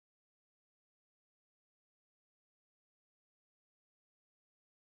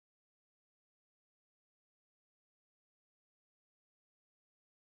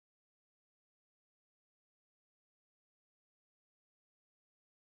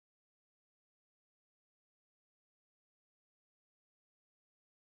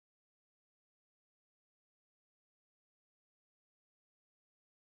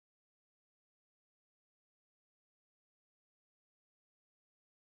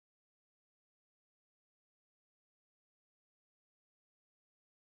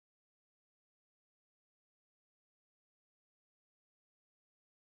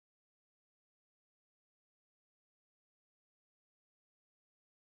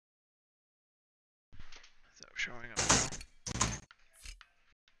showing up now.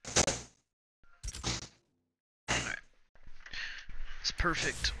 Alright. It's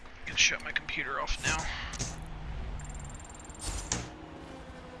perfect. I can shut my computer off now.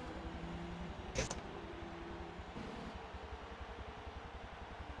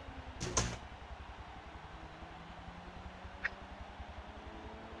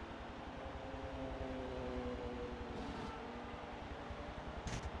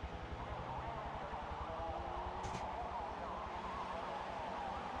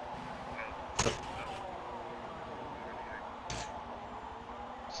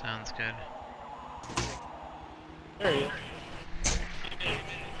 Sounds good. There he is.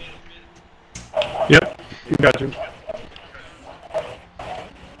 Yep, got you.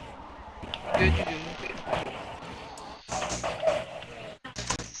 Good, you do.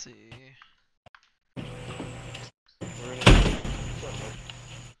 Let's see.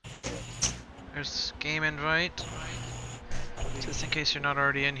 There's game invite. Just in case you're not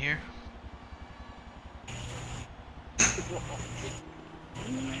already in here.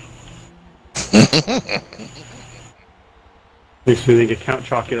 Makes me think of Count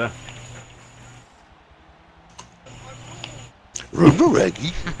Chocula.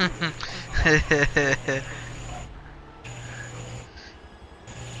 Raggy.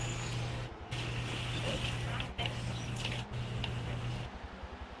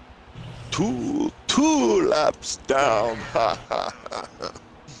 Two laps down. Ha ha ha.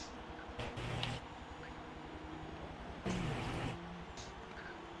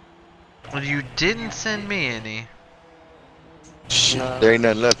 Well, you didn't send me any. Shit, there ain't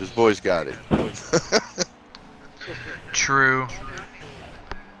nothing left. His boys got it. True.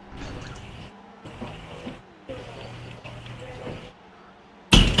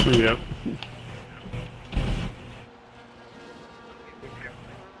 Yep.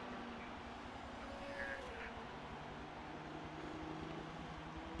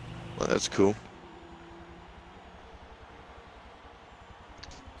 Well, that's cool.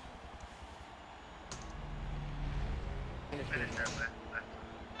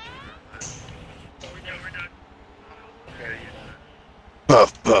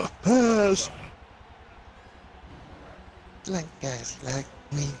 Puff, puff, pass. Like guys like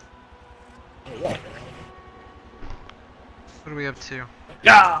me. What are we up to?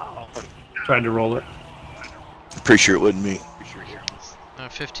 Yeah. Tried to roll it. Pretty sure it wasn't me.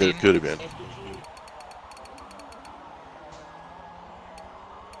 15? It could have been.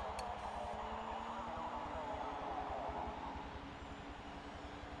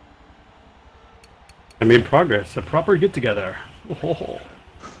 I made progress. A proper get together. Oh.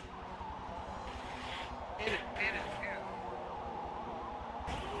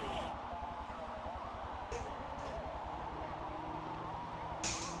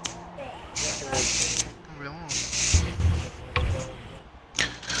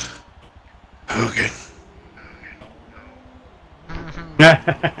 Okay.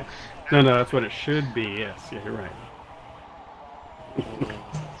 No, that's what it should be. Yes, yeah, you're right.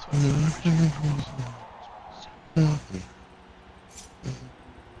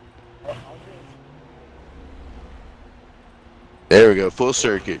 There we go, full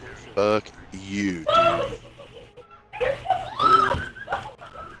circuit. Fuck you, dude.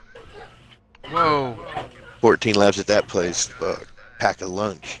 Whoa. 14 laps at that place. Fuck. Pack a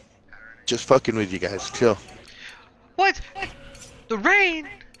lunch. Just fucking with you guys. Chill. What? The rain?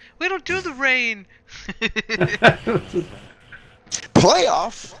 We don't do the rain.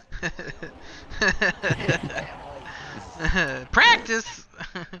 Playoff? Practice.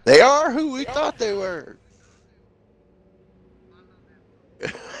 They are who we thought they were.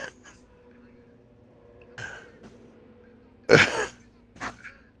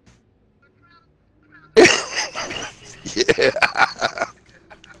 Yeah.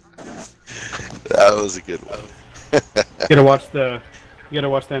 That was a good one. You gotta watch the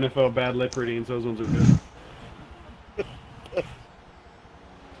NFL bad lip readings. Those ones are good.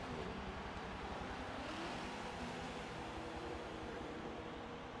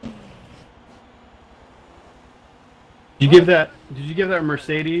 Did you give that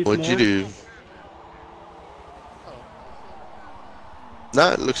Mercedes? What'd you more? do?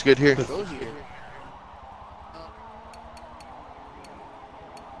 Nah, it looks good here.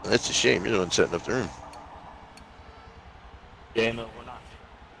 That's a shame. You're the one setting up the room. Yeah, no, we're not.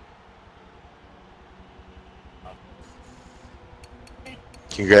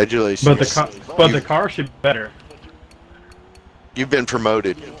 Congratulations. But the car should be better. You've been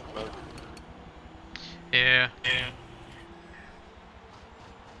promoted. Yeah.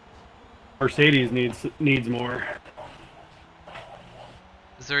 Mercedes needs more.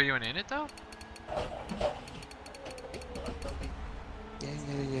 Is there anyone in it though?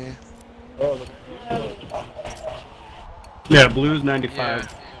 yeah. Yeah, blue's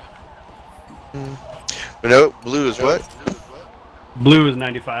 95. Yeah. No, blue is what? Blue is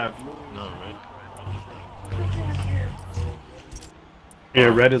 95. No, right? Yeah,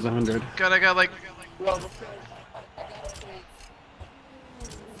 red is 100. God, I got like.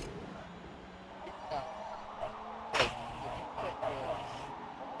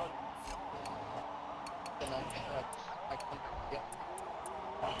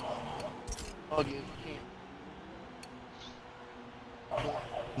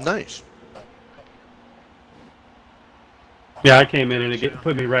 Nice. Yeah, I came in and it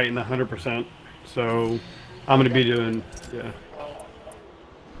put me right in the 100%. So I'm gonna be doing, yeah.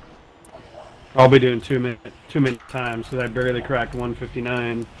 I'll be doing 2 minute times because I barely cracked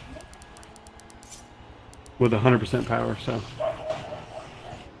 159 with 100% power. So.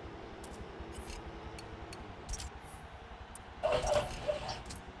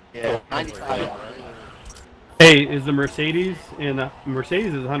 Yeah, 95. Hey, is the Mercedes and the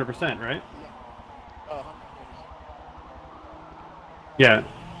Mercedes is 100%, right? Yeah.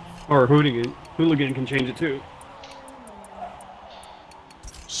 Or Hooligan can change it too.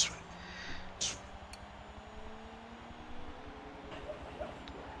 Sweet.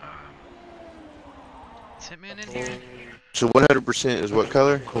 Is Hitman in here? So 100% is what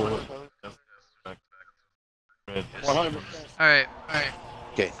color? Cool. Red. 100%. Alright.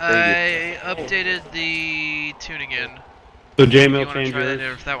 Okay, thank I updated the tune again. So You JML want to change try that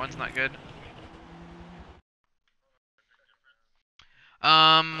yours. if that one's not good?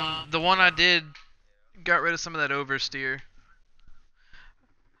 The one I did got rid of some of that oversteer.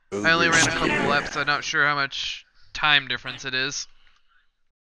 you. I only ran a couple laps, so I'm not sure how much time difference it is.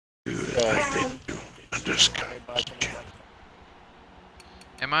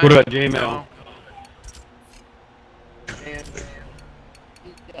 Am I? What about JML? No.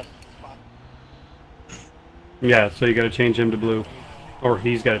 Yeah, so you got to change him to blue, or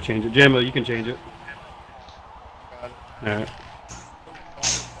he's got to change it. JML, you can change it. All right.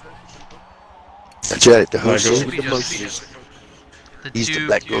 That's right, the host Black is Ghost. the most. The He's the two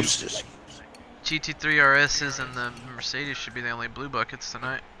black ghostess. GT3 RSs and the Mercedes should be the only blue buckets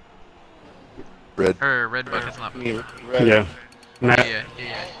tonight. Red. Or red buckets, not blue. Yeah. Nah. Yeah.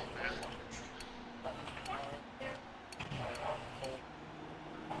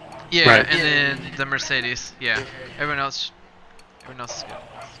 Yeah, Right. and then the Mercedes. Yeah, everyone else is good.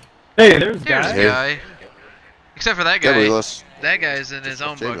 Hey, there's There's guy. a guy. Except for that Yeah, we guy. lost. That guy's in his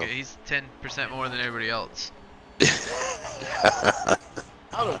own J-Lo. bucket. He's 10% more than everybody else.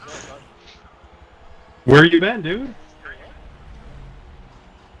 Where you been, dude?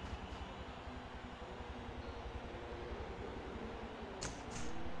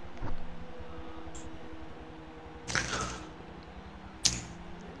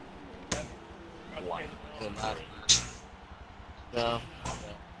 No.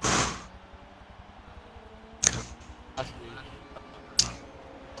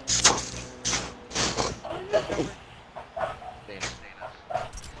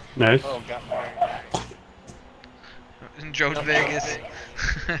 Nice. Oh, got married. And drove to Vegas.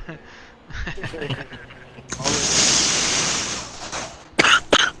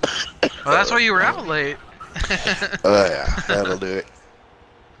 Well, that's why you were out late. Oh yeah, that'll do it.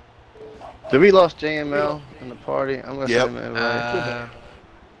 Did we lost JML in the party? I'm gonna Yep. send him an invite.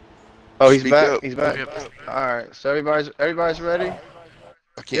 Oh, he's Speak back. up. He's back. Yep. All right. So everybody's ready.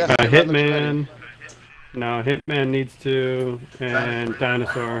 I can't. Yeah. Hitman. No, Hitman needs to, and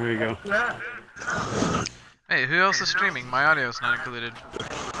Dinosaur. Here you go. Hey, who else is streaming? My audio's not included.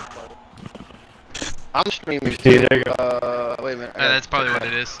 I'm streaming. See, there you go. Wait a minute. That's probably what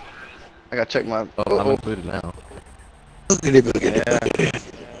it is. I gotta check my. Oh, I'm included now. Look at it, look at it, Yeah. look at it.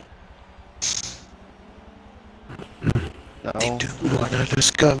 No. Do on a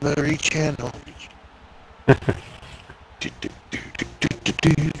Discovery Channel.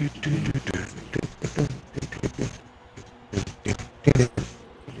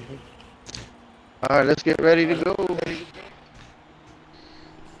 All right. Let's get ready to go.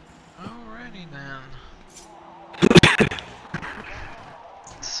 Alrighty then.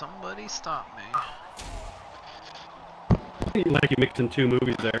 Somebody stop me. Like you mixing two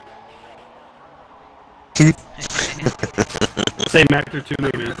movies there. Same actor, two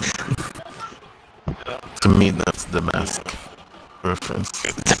movies. To me, that's the mask reference.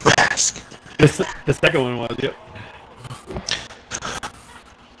 The mask. The second one was, yep.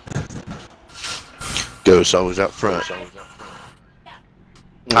 Ghost always out front.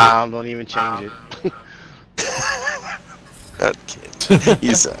 Nah, don't even change it. That kid.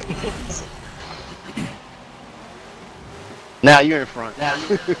 You suck. Now you're in front.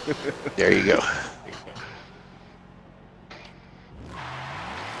 There you go.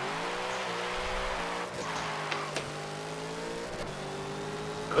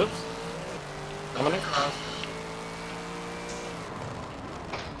 Oops. Coming across.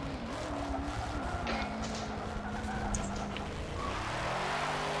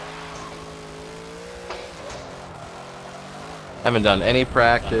 Haven't done any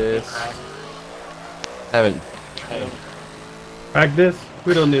practice. Haven't. Practice?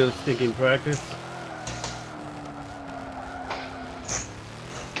 We don't need a stinking practice.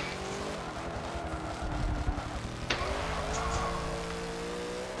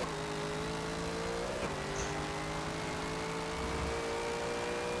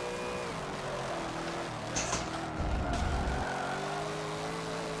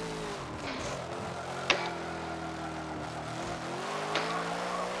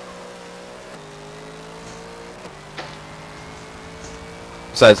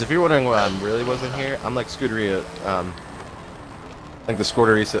 Besides, if you're wondering why I really wasn't here, I'm like Scuderia, like the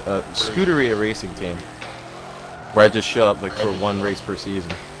Scuderia racing team, where I just show up like for one race per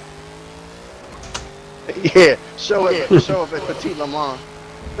season. Yeah, show up at Petit Le Mans.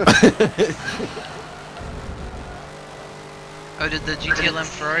 Oh, did the GTLM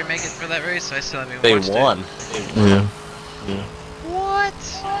Ferrari make it for that race? I still haven't They watched won. Yeah. it. What?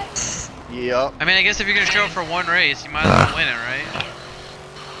 Yep. I mean, I guess if you're gonna show up for one race, you might as well win it, right?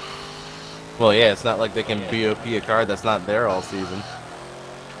 Well, yeah, it's not like they can BOP a car that's not there all season.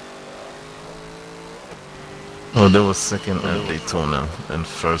 Oh, they were second at Daytona and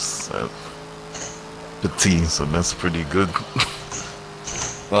first at Petit, so that's pretty good.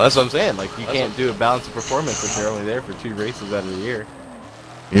 Well, that's what I'm saying. Like, you can't do a balance of performance if you're only there for 2 races out of the year.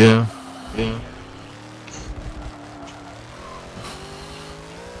 Yeah, yeah.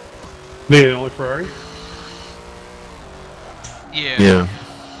 They the only Ferrari? Yeah. Yeah.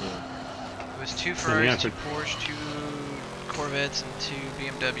 It was 2 Ferraris, Yeah, 2 Porsche, 2 Corvettes, and 2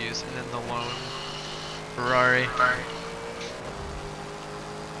 BMWs, and then the lone Ferrari.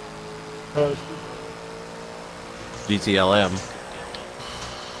 GTLM.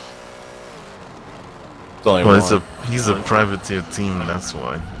 It's only Well, one. he's a privateer team, that's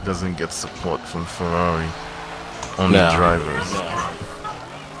why. He doesn't get support from Ferrari. Only No. drivers.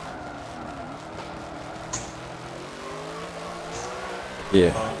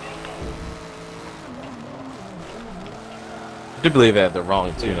 Yeah. I do believe I have the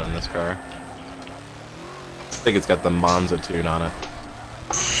wrong tune on this car. I think it's got the Monza tune on it.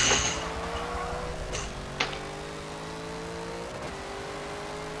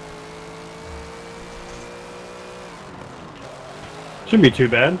 Shouldn't be too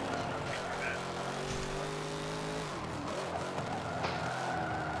bad.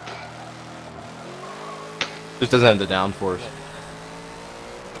 Just doesn't have the downforce.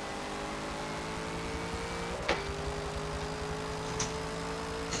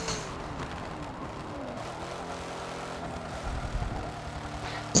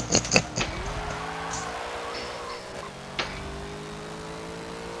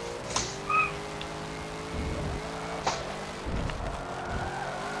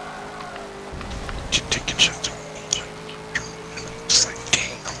 Taking shots. It's like,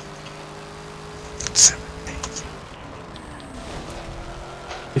 damn. 7 days.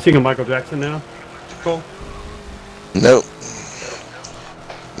 You singing Michael Jackson now? Cool. Nope.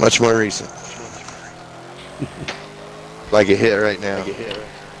 Much more recent. Like a hit right now.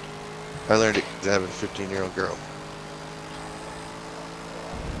 I learned it because I have a 15-year-old girl.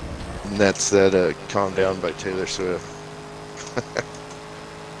 And that's that Calm Down by Taylor Swift.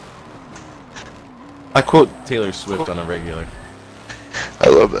 I quote Taylor Swift on a regular. I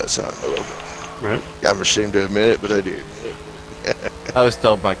love that song. I love it. Right. I'm ashamed to admit it, but I do. I always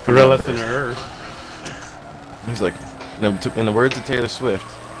tell my A real lesson to her. He's like, in the words of Taylor Swift,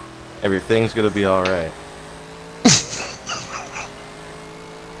 everything's gonna be alright.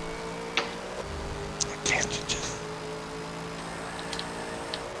 Can't you just...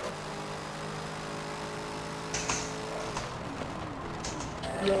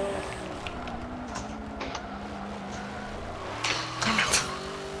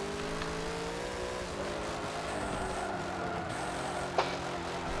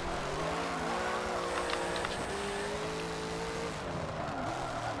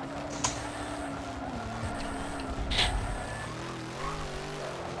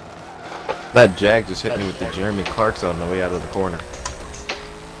 That Jag just hit me with the Jeremy Clarkson on the way out of the corner.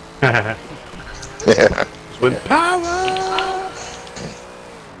 Yeah. With power!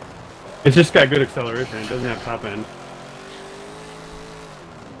 It's just got good acceleration. It doesn't have top end.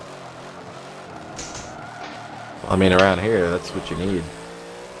 I mean, around here, that's what you need.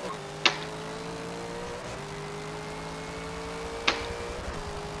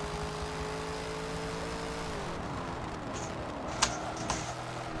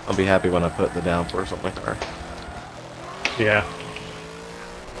 I'll be happy when I put the downforce on my car. Yeah.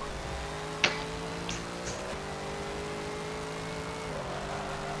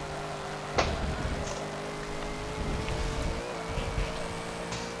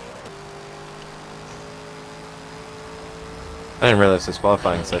 I didn't realize this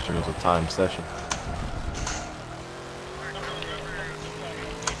qualifying session was a timed session.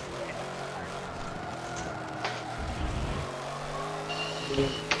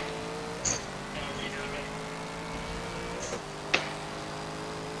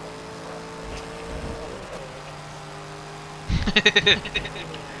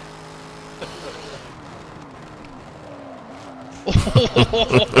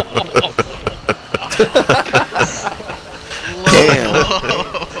 Damn.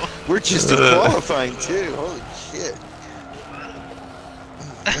 We're just in qualifying too. Holy shit.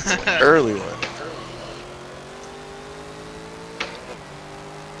 That's an early one.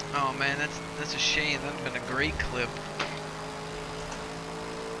 Oh man, that's a shame. That'd have been a great clip.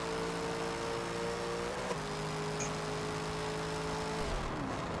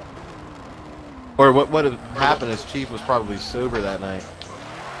 Or what would have happened is Chief was probably sober that night.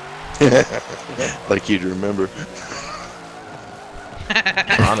 Like you'd remember.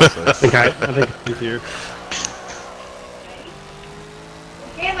 Honestly. I think he's here.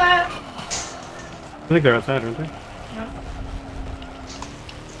 I think they're outside, aren't they?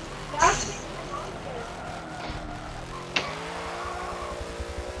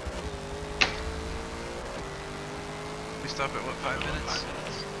 We stop at what, 5 minutes?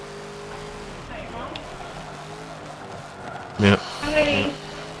 Yeah.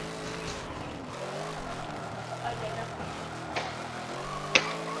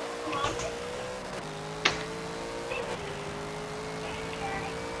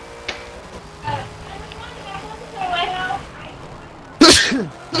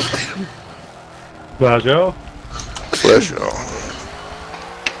 Joe. Pleasure.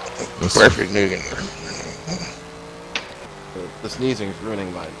 Perfect nougat. The sneezing is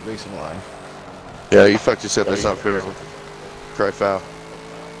ruining my racing line. Yeah, you fucked yourself. That's not fair. Cry foul.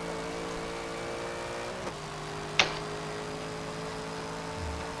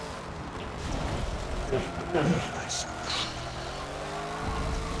 Nice.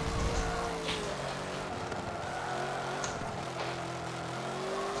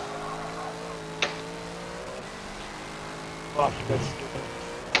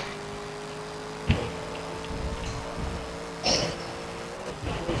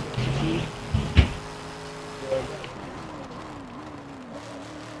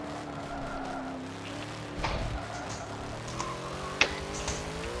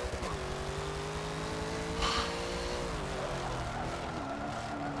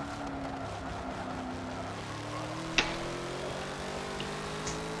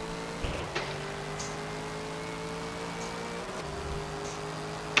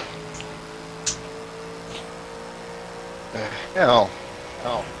 Hell.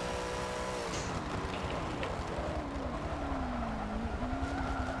 Oh.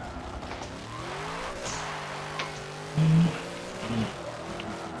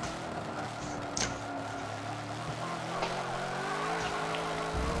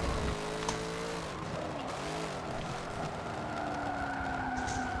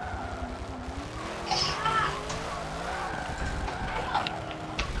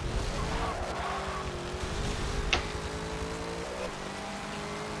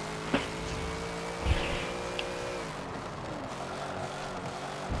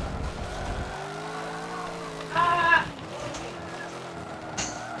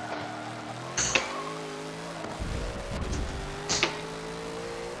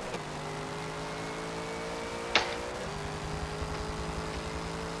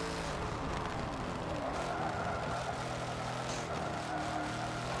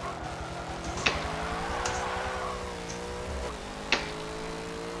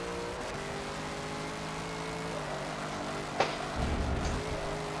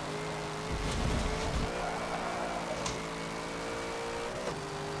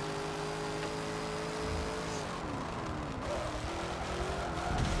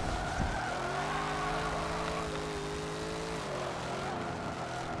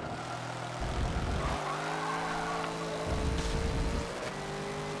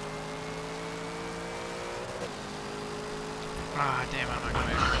 Ah, damn, I'm not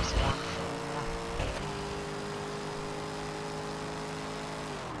gonna press one.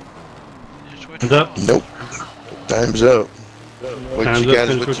 Did you switch? Is up? Nope. Time's up. What Time's you up, got is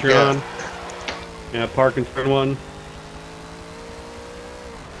finish what what you you're got. on. Yeah, park and turn one.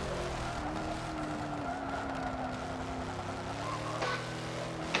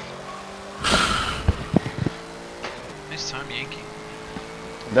 Nice time, Yankee.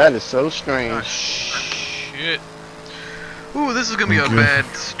 That is so Oh, strange. shit. Ooh, this is gonna be a Okay. bad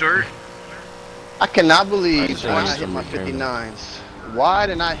start. I cannot believe Nice why I change hit to my return. 59s. Why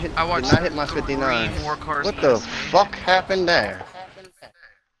did I hit? I Did watched not hit my 3 59s. more cars What the pass me. fuck happened there?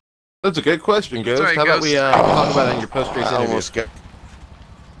 That's a good question, Ghost. Sorry, How about we Ghost. talk about it in your post-race I interview? almost got.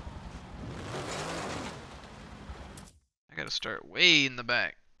 I gotta start way in the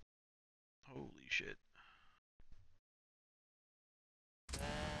back. Holy shit.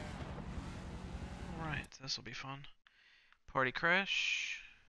 Alright, this'll be fun. Party crash.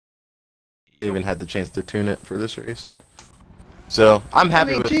 Even had the chance to tune it for this race. So I'm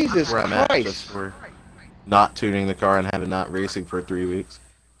happy with Jesus where I'm at Christ. just for not tuning the car and having not racing for 3 weeks.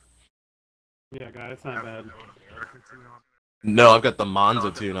 Yeah, guys, it's not bad. No, I've got the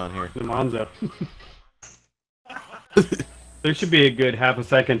Monza tune on here. The Monza. There should be a good half a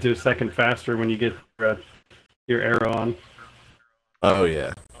second to a second faster when you get your arrow on. Oh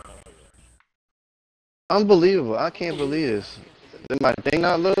yeah. Unbelievable. I can't believe this. Did my thing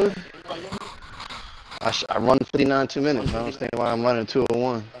not load? I run 59 2 minutes. I don't understand why I'm running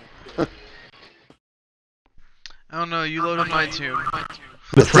 201. I don't know, you loaded my tune.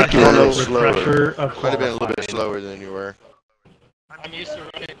 The I think you're a little slower. pressure of Might have been a little bit qualifying. slower than you were. I'm used to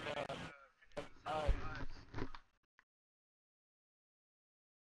running.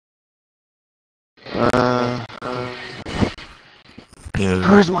 Yeah,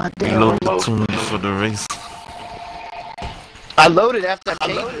 Where's my damn load the remote? tune for the race. I loaded after I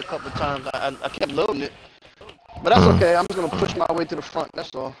changed it a couple times. I kept loading it. But that's okay. I'm just going to push my way to the front.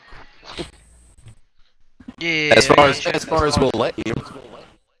 That's all. Yeah. As far as we'll let you.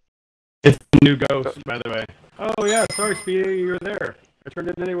 It's the new Ghost, by the way. Oh yeah, sorry, Speedy, you were there. I turned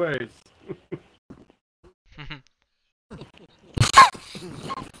it anyways.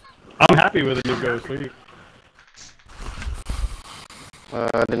 I'm happy with the new Ghost.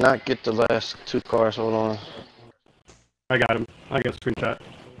 I did not get the last 2 cars. Hold on. I got him. I got a screenshot.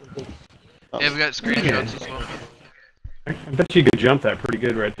 Yeah, we got screenshots as well. I bet you could jump that pretty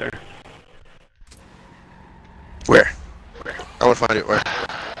good right there. Where? I want to find it. Where?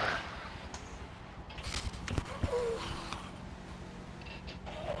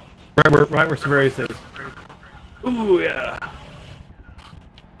 Right where Severity says. Ooh yeah.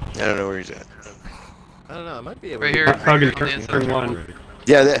 I don't know where he's at. I don't know, it might be able Right to here. Hug and on the turn, inside. turn one.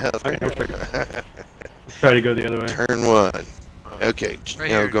 Yeah, that helps. Okay, let's try to go the other way. Turn 1. Okay,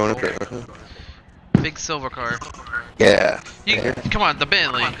 Right now here. going up there. Big silver car. Yeah. You, come on, the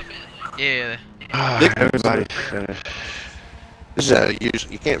Bentley. Yeah. Everybody finished. This is how you use.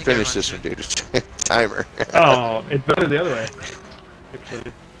 You can't finish this one, dude. It's timer. Oh, it's better the other way.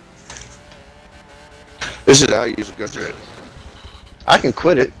 Actually. This is how you usually go through it. I can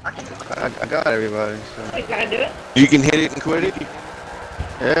quit it. I got everybody. So. You gotta do it. You can hit it and quit it.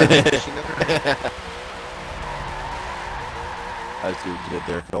 Yeah. I see what you did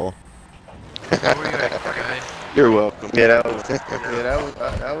there, Cole. Where you at, guy? You're welcome. Yeah, that was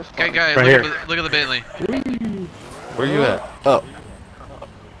Guy, fun. guy, Right look, here. look at the Bentley. Where you at? Oh.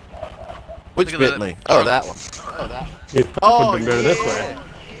 Which Look at Bentley? that. Oh, that one. It Oh, would have been better this way.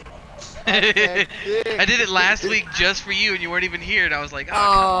 I did it last week just for you, and you weren't even here, and I was like,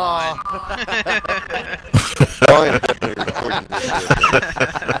 oh, come on.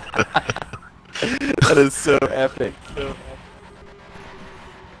 That is so epic.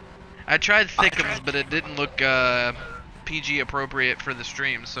 I tried thickums, but it didn't look PG appropriate for the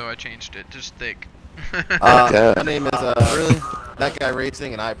stream, so I changed it. Just thick. My name is, really? That guy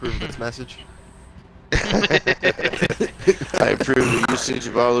racing, and I approve of this message. I approve the usage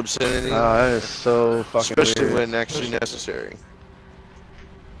of all obscenity, Oh, that is so fucking especially weird. when actually necessary.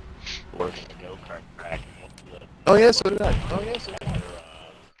 Oh yeah, so did I.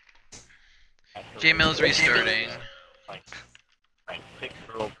 J Mill's restarting.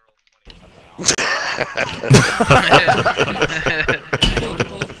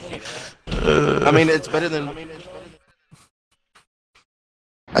 I mean, it's better than.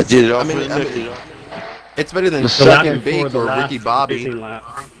 I did it all I mean, for the nickel. it's better than The lap Second before Bake the or last Ricky Bobby racing lap.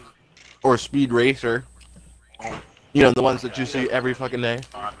 or Speed Racer. You know, the ones that you see every fucking day.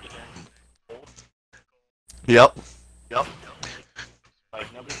 Yep.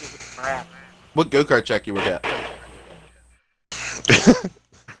 What go-kart check you would get?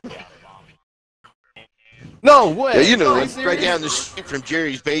 No way! Yeah, you know, Are you right serious? down the street from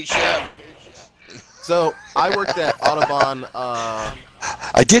Jerry's bait shop. So I worked at Audubon,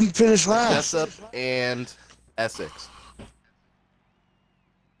 I didn't finish last. Jessup, and Essex.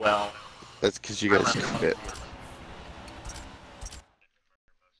 Well, That's because you guys quit.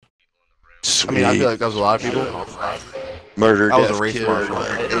 I mean, I Sweet. feel like that was a lot of people. Murder, I was death, a race kill, marshal.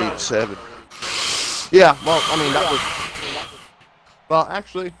 8-7. Yeah, well, I mean, that was. Well,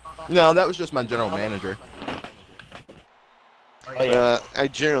 actually, no, that was just my general manager. I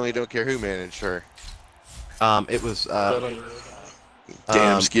generally don't care who managed her. It was.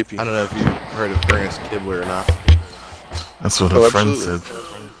 Damn, Skippy. I don't know if you've heard of Ernest Kibler or not. That's what Oh, her friend absolutely.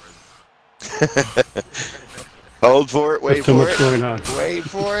 said. Hold for it, wait There's too for much it. going on. Wait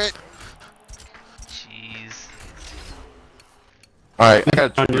for it. Jeez. All right, I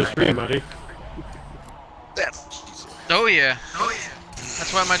got On your screen, buddy. Oh yeah.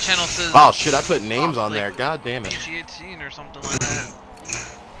 That's why my channel says Oh shit! I put names on there. God damn it! PG-18 or something like that.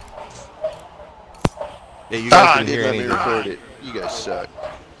 Yeah, you guys I didn't hear didn't let me anything. record it. You guys suck.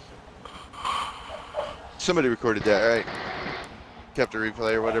 Somebody recorded that, right? Kept a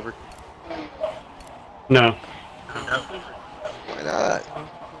replay or whatever. No. Why not?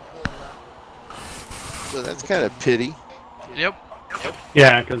 So that's kind of pity. Yep.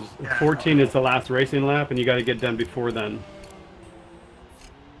 Yeah, because 14 is the last racing lap, and you got to get done before then.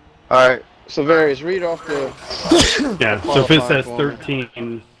 all right. So Various, read off the. Yeah. So if it says Qualifying for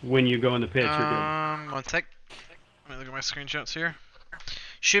 13 when you go in the pits, you're good. 1 sec. Let me look at my screenshots here.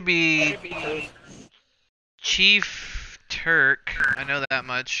 Should be Chief Turk. I know that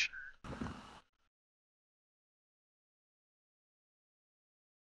much.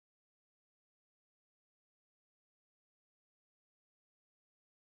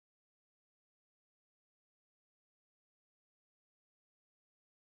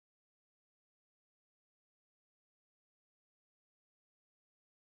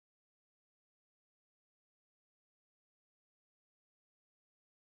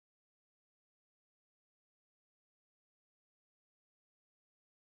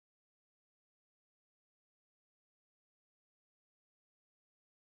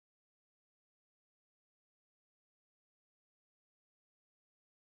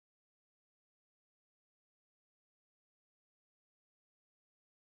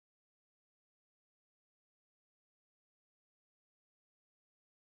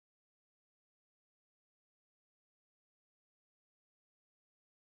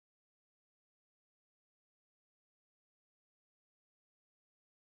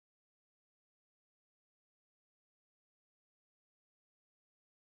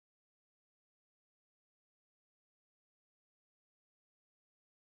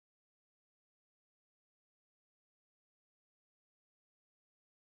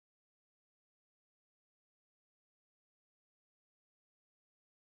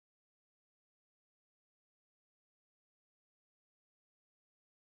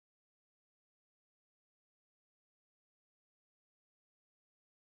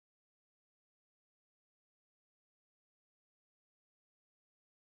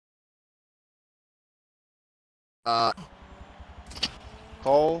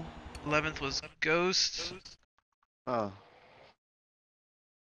 Cole. 11th was Ghost. Oh.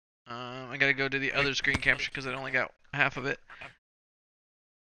 I gotta go to the other screen capture because I only got half of it.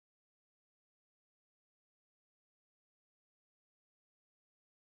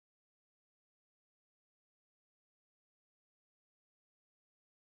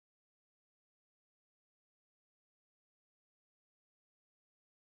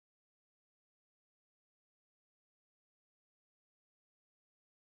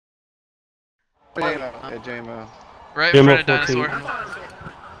 Yeah, J-Mo. Right in Demo front of 14. Dinosaur.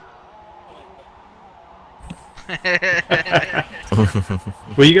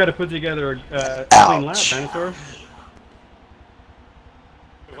 Well, you got to put together a clean lap, Dinosaur.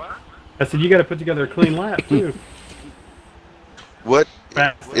 I said you got to put together a clean lap too. What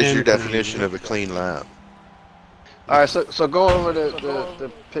is your And- definition of a clean lap? All right, so go over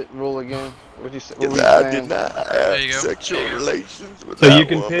the pit rule again. What you say? What were you I saying? did not There you have go. sexual relations with So that you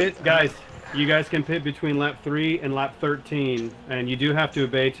can woman. pit, guys. You guys can pit between lap 3 and lap 13, and you do have to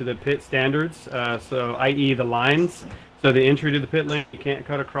obey to the pit standards. So, i.e., the lines. So the entry to the pit lane, you can't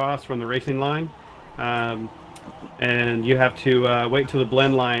cut across from the racing line, and you have to wait till the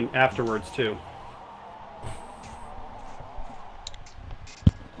blend line afterwards too.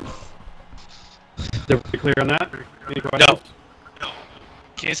 Is everybody clear on that? Any questions?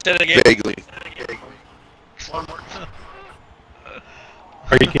 Can you say it again? Vaguely.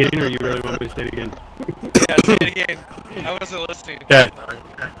 Are you kidding, or you really want me to say it again? Yeah, say it again. I wasn't listening. Okay.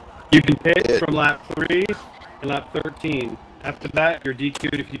 You can pit from lap 3 and lap 13. After that, you're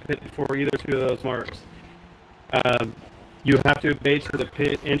DQ'd if you pit before either two of those marks. You have to abate to the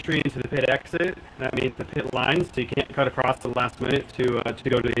pit entry into the pit exit. That means the pit lines, so you can't cut across the last minute to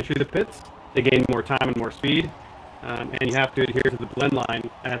go to the entry of the pits to gain more time and more speed. And you have to adhere to the blend line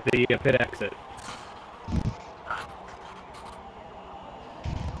at the pit exit.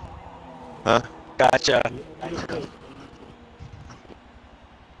 Huh? Gotcha.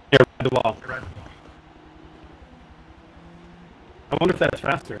 Here, ride the wall. I wonder if that's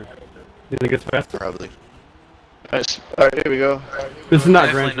faster. You think it's faster? Probably. Nice. All right, here we go. This is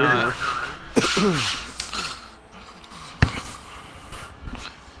not Gran Definitely Turismo.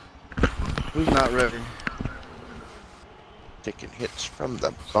 Who's not ready? Taking hits from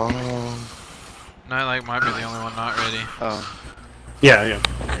the bomb. No, I like might be the only one not ready. Oh. Yeah.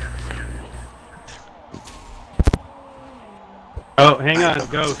 Oh, hang on,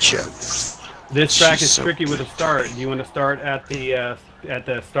 go. Chips. This track She's is so tricky with a start. Do you want to start at the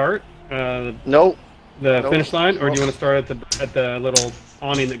start, Nope. the Nope. finish line, or do you want to start at the little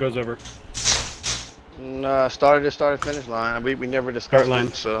awning that goes over? Nah, started finish line. We never discussed Start line.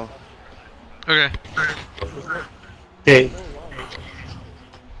 it, so. Okay. Okay.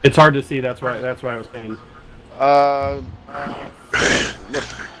 It's hard to see. That's why I was saying.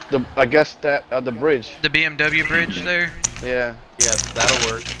 I guess that the bridge. The BMW bridge there. Yeah. Yes,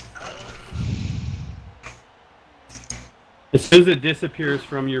 that'll work. As soon as it disappears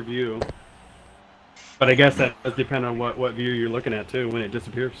from your view. But I guess that does depend on what view you're looking at too when it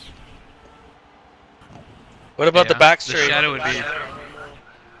disappears. What about the Yeah, back The straight? shadow would be.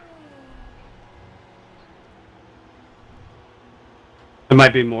 It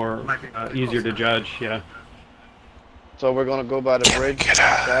might be more easier to judge. Yeah. So we're gonna go by the bridge.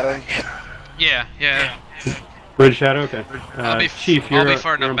 Shadow. Yeah. Bridge shadow. Okay. I'll be Chief, I'll you're be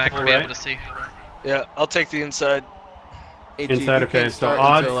far you're enough in back pole, to be able right? to see. Yeah, I'll take the inside. Inside, You okay, can't so start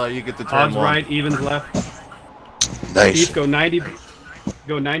odds- until, you get to turn Odds one. right, evens left. Nice. Chief, go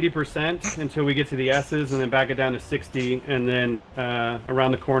 90% until we get to the S's, and then back it down to 60, and then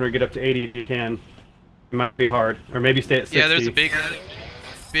around the corner get up to 80 if you can. It might be hard, or maybe stay at 60. Yeah, there's a big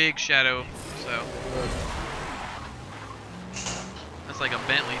shadow. So that's like a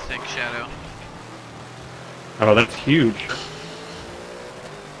Bentley thick shadow. Oh, that's huge.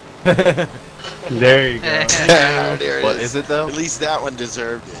 There you go. There it What is it though? At least that one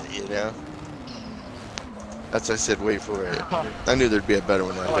deserved it, you know? That's why I said wait for it. I knew there'd be a better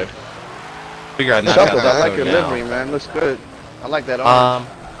one out there. Figure out now. Chuckles, I like Now. your livery, man. Looks good. I like that arm.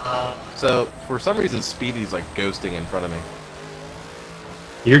 So for some reason, Speedy's like ghosting in front of me.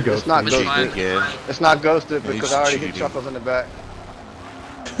 You're It's ghosted. not Which one? ghosted. Again. It's not ghosted He's because I already hit cheating. Chuckles in the back.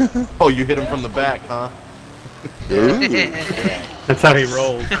 Oh, you hit him from the back, huh? Ooh. That's how he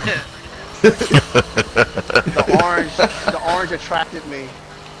rolls. The orange attracted me.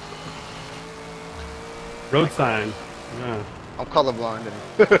 Road sign. Yeah. I'm colorblind.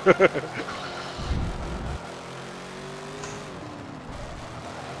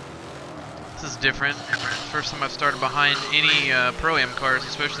 This is different. First time I've started behind any Pro-Am cars,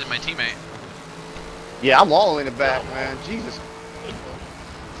 especially my teammate. Yeah, I'm all in the back, man. Jesus,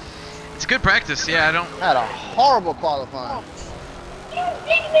 It's good practice. Yeah, I don't. I had a horrible qualifying.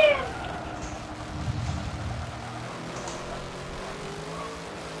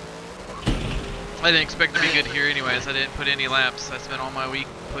 I didn't expect to be good here anyways. I didn't put any laps. I spent all my week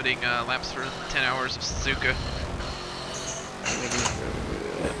putting laps for 10 hours of Suzuka.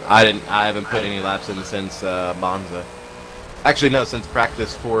 I haven't put any laps in since Monza. Actually, no, since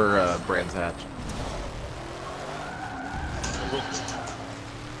practice for Brands Hatch.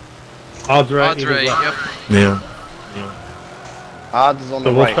 Odds right. Odds evens right. left. Yep. Yeah. Odds is on the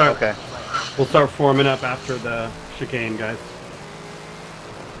So we'll right. start- Okay. We'll start forming up after the chicane, guys.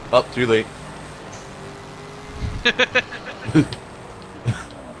 Oh, too late.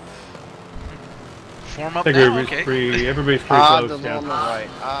 Form up I think now. everybody's Okay. everybody's pretty Odds close. is on the Yeah. right.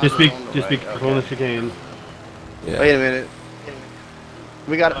 Odds Just is be on the just be right. careful on the Okay. chicane. Yeah. Wait a minute.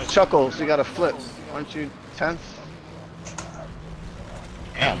 We got Chuckles. We got a flip. Aren't you 10th?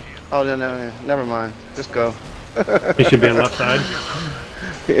 Oh, no, never mind. Just go. He should be on left side.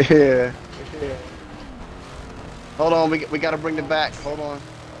 Yeah. Hold on, we gotta bring the back. Hold on.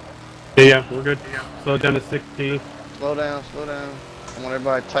 Yeah, we're good. Slow it down to 60. Slow down, slow down. I want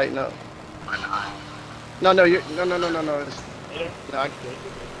everybody to tighten up. No, you're no. It's,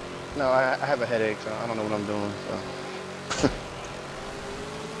 I have a headache, so I don't know what I'm doing. So.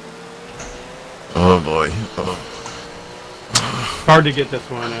 Oh boy. Oh. Hard to get this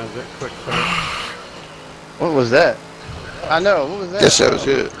one as a quick start. What was that? I know. What was that? Guess that was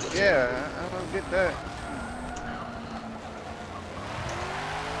it. Yeah, I don't get that.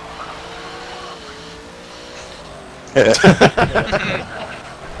 I'm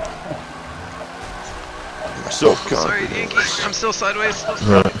so Sorry, Yankee. I'm still sideways.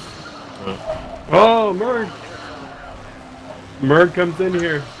 Right. Oh, Merg! Merg comes in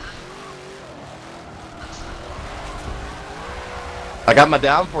here. I got my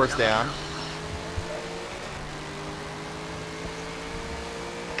downforce down.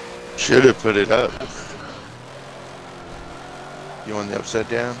 Should have put it up. You want the upside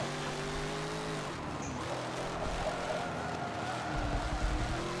down?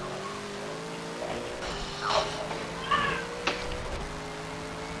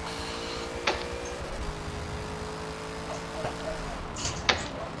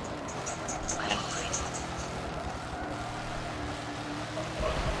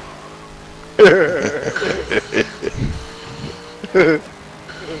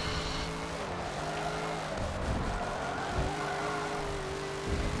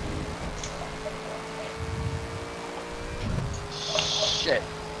 Shit.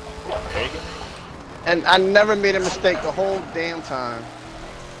 And I never made a mistake the whole damn time.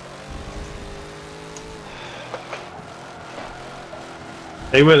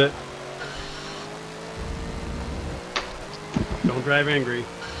 Stay with it. Don't drive angry.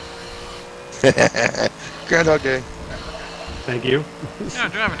 Groundhog Day. Thank you. You're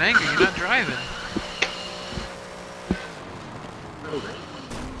not driving angry. You're not driving.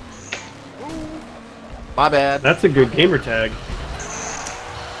 My bad. That's a good gamer tag.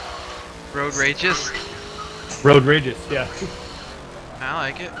 Road rages. Road rages, yeah. I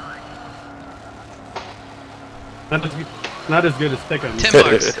like it. Not as good as Stick'em.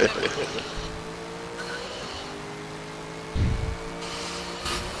 $10.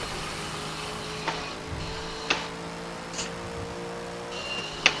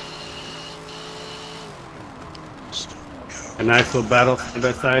 A nice little battle side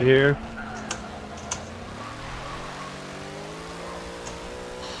by side here.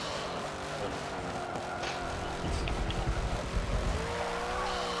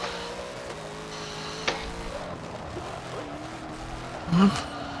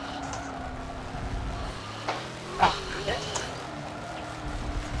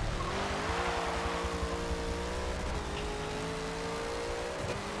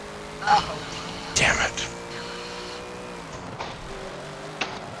 Damn it.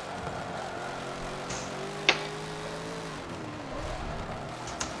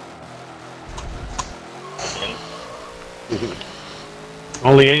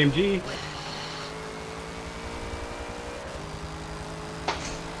 Only AMG.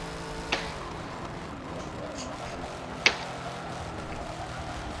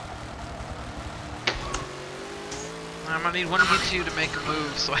 I'm gonna need one of you two to make a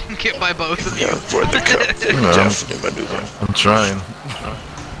move so I can get by both of you. Yeah, for the cup. Definitely maneuver. I'm trying.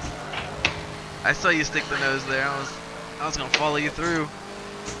 I saw you stick the nose there. I was gonna follow you through.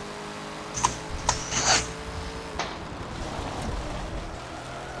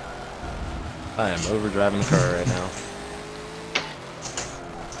 I am overdriving the car right now.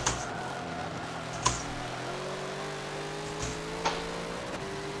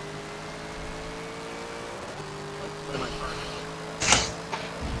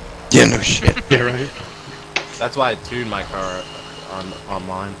 Yeah, no shit. Yeah, right. That's why I tuned my car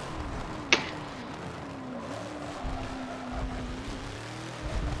online.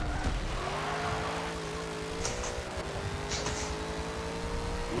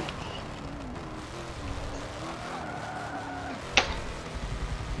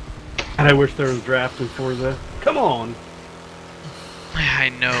 And I wish there was draft in Forza. Come on. I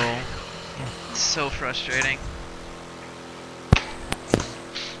know. It's so frustrating.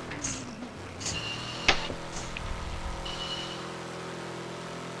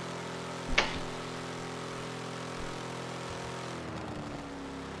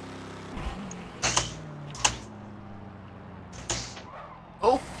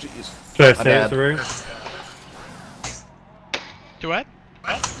 Oh, jeez. Should I My say bad. it through? Do what?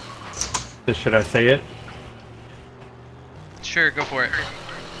 Should I say it? Sure, go for it.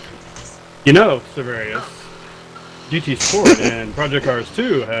 You know, Severius, GT Sport and Project Cars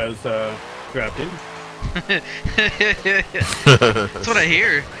 2 has drafted. That's what I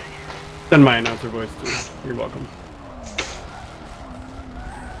hear. Send my announcer voice too. You're welcome.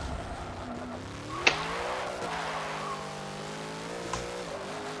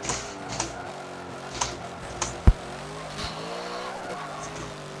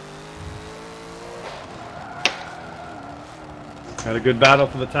 Got a good battle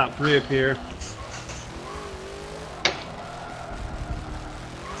for the top 3 up here.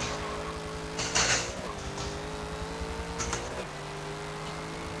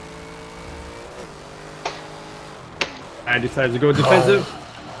 I decided to go defensive.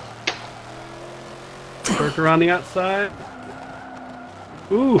 Work around the outside.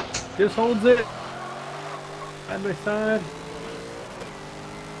 Ooh, just holds it. Side by side.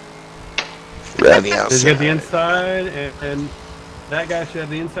 Around the He's got the outside. inside, and that guy should have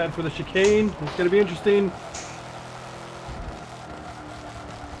the inside for the chicane. It's going to be interesting.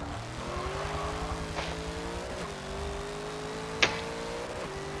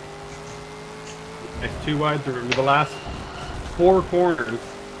 Next 2 wide through the last 4 corners.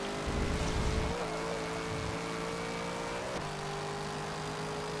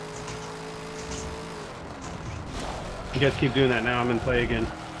 You guys keep doing that now. I'm in play again.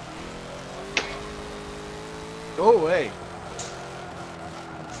 Go away.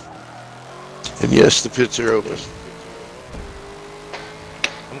 And yes, the pits are open.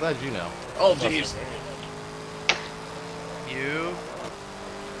 I'm glad you know. Oh, jeez. You.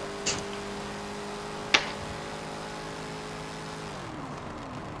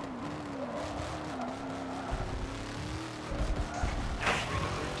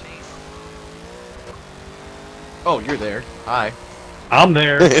 Oh, you're there. Hi. I'm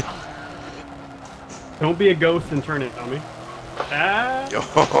there. Don't be a ghost and turn it on me. Ah.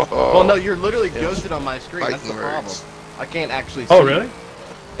 Well, no, you're literally ghosted on my screen. That's the Fighting problem. words. I can't actually see Oh, you. really?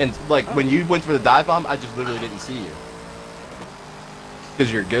 And, like, when you went for the dive bomb, I just literally didn't see you.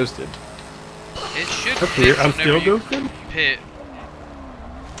 Because you're ghosted. It should That's pit weird. I'm whenever still you ghosted? pit.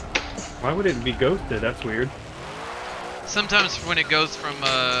 Why would it be ghosted? That's weird. Sometimes when it goes from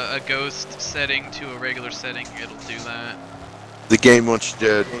a ghost setting to a regular setting, it'll do that. The game wants you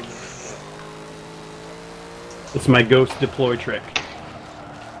dead. It's my ghost deploy trick.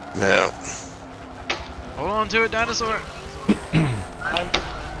 No. Hold on to it, dinosaur.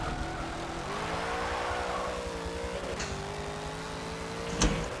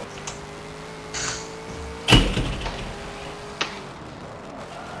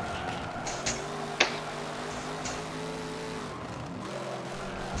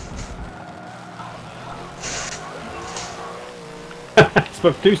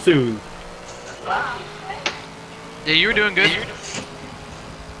 Spoke too soon. Yeah, you were doing good.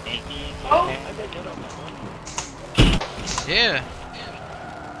 Yeah.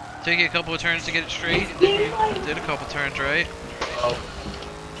 Took you a couple of turns to get it straight, and then you did a couple turns right.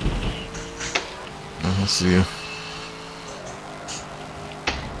 I see you.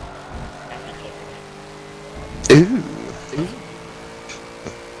 Ooh.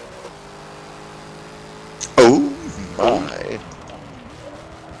 Oh my.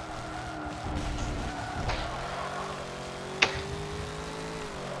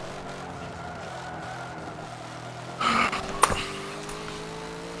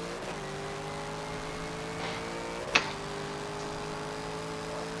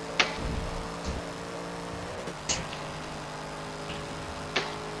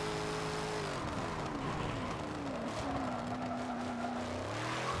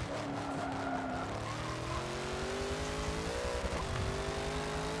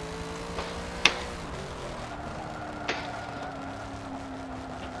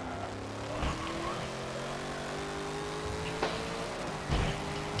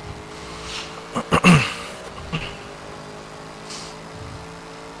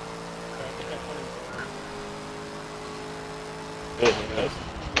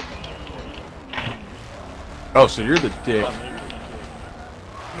 Oh, so you're the dick.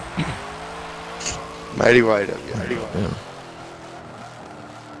 Mighty wide of you. Yeah.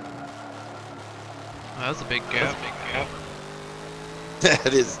 Oh, that was a big gap.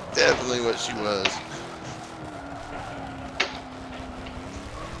 That is definitely what she was.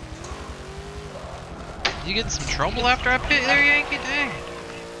 You get in some trouble after I pit there, Yankee? Dang.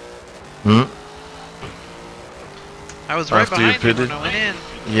 Hmm? I was right After you behind you when pitted? I went in.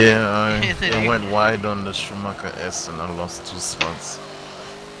 Yeah, And then I you- went wide on the Schumacher S and I lost 2 spots.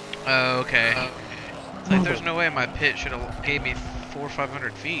 Oh, okay. It's like there's no way my pit should have gave me 400 or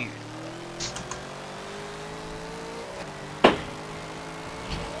 500 feet.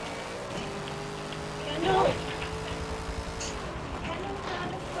 Kendall.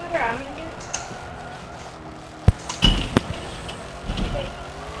 I'm gonna get.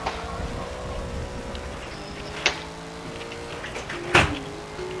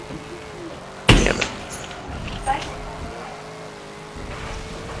 Damn it.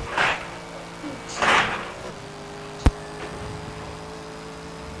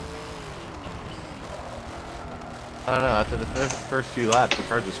 I don't know, after the first few laps, the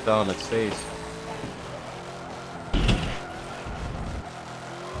car just fell on its face.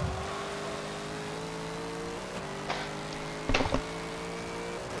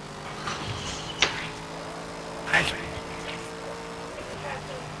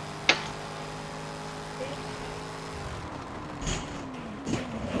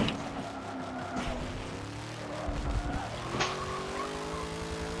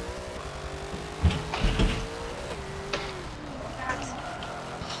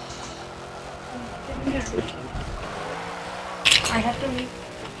 Don't need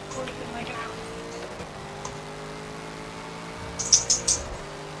cord in my car.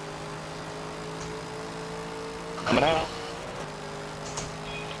 Coming out.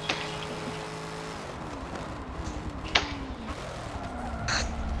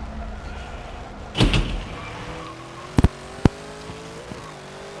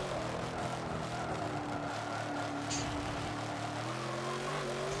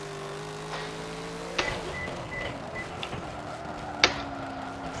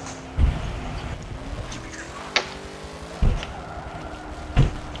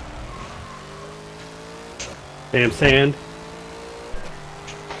 Damn sand.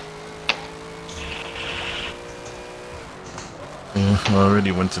 Yeah, I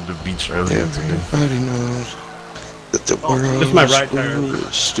already went to the beach earlier today. Everybody knows that the world Just my is right tire. full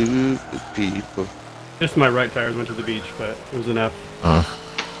of stupid people. Just my right tires went to the beach, but it was enough.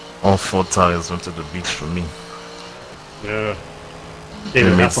 All 4 tires went to the beach for me. Yeah. They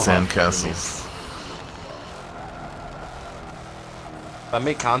David made Hasselhoff. sandcastles. If I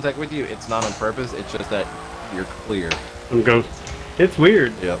make contact with you, it's not on purpose. It's just that you're clear. Some ghost. It's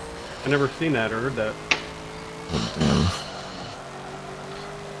weird. Yep. I never seen that or heard that. Damn.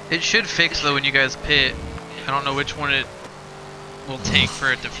 It should fix though when you guys pit. I don't know which one it will take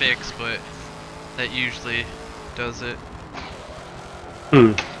for it to fix, but that usually does it.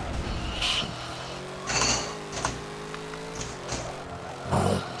 Hmm.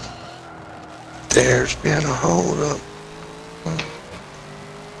 There's been a hold up.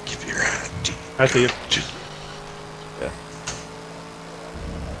 Give your ID. I see it. Yeah.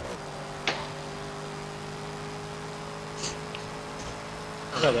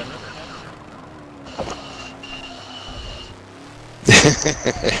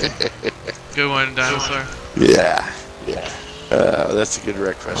 Good one, Dinosaur. Yeah. That's a good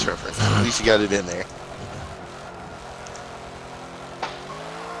Wreckfest reference. At least you got it in there.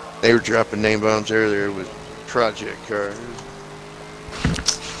 They were dropping name bombs earlier with project cars.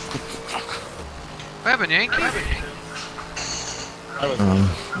 What happened, Yank?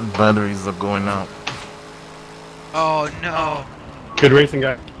 Batteries are going out. Oh no. Good racing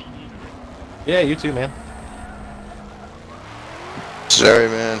guy. Yeah, you too, man. Sorry,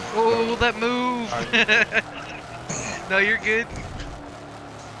 man. Oh, that move! No, you're good.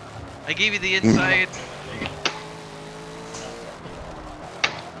 I gave you the inside.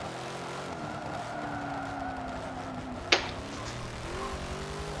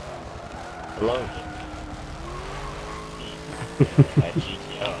 Hello.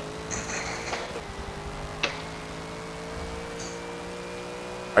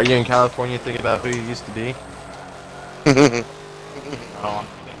 Are you in California thinking about who you used to be?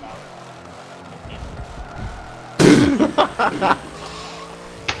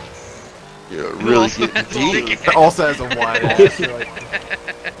 You're Who really also getting has a deep. big ass? Also has a wide ass. You're like,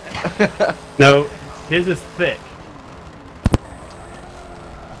 No, his is thick.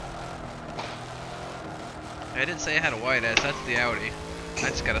 I didn't say I had a wide ass, that's the Audi. I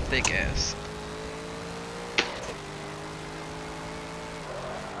just got a thick ass.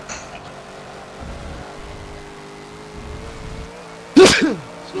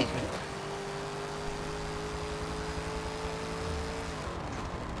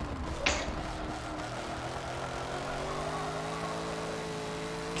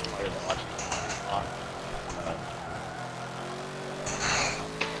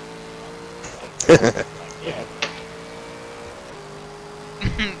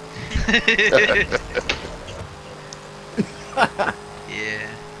 Yeah.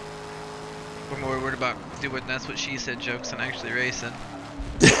 We're more worried about doing that's what she said jokes than actually racing.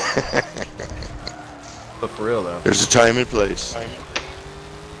 but for real though. There's a time and place.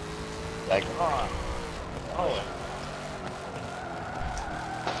 Like, come on. Oh.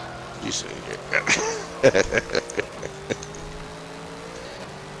 You say it.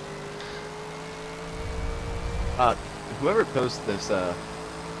 Whoever posts this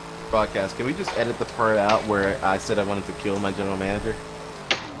broadcast, can we just edit the part out where I said I wanted to kill my general manager?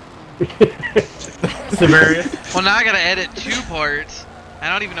 Severius. Well, now I gotta edit 2 parts. I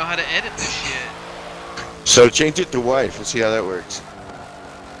don't even know how to edit this shit. So change it to wife and see how that works.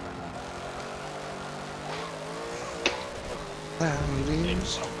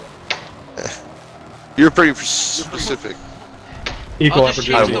 You're pretty specific. Equal I'll just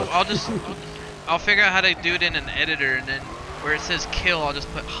opportunity. I'll figure out how to do it in an editor, and then where it says kill, I'll just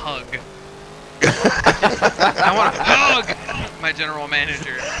put hug. I want to hug my general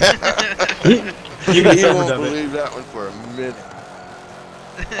manager. You got He covered won't of it. believe that one for a minute.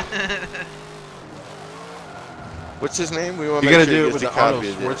 What's his name? We want You to gotta make sure do he it with gets the a Arnold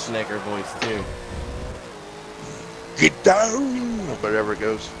copy of this. Schwarzenegger voice too. Get down! whatever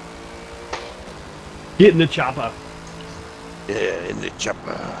goes. Get in the chopper. Yeah, in the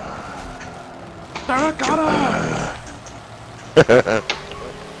chopper. I'm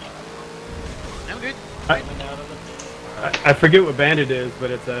good. I forget what band it is,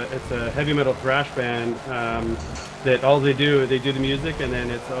 but it's a heavy metal thrash band that all they do is they do the music and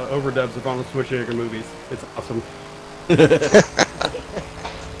then it's overdubs of Arnold Schwarzenegger movies. It's awesome.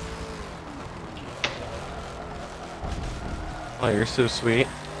 Oh, you're so sweet.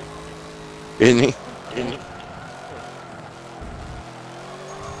 Isn't he?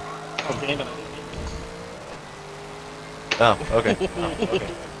 Oh, okay.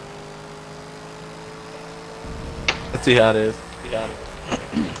 Let's see how it is.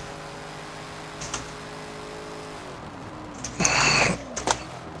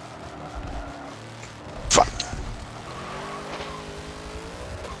 Fuck.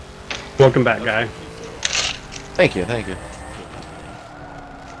 Welcome back, guy. Thank you, thank you.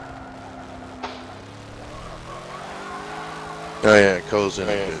 Oh yeah, Cole's in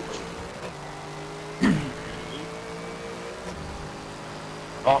it.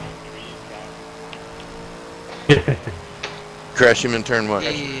 Crash him in turn one.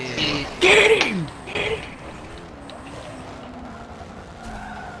 Get him!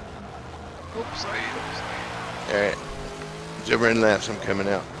 Oops, sorry. Alright. Whichever in laps, I'm coming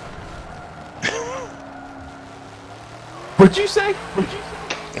out. What'd you say?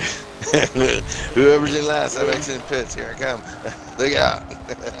 Whoever's in last, I'm exiting pits. Here I come. Look out.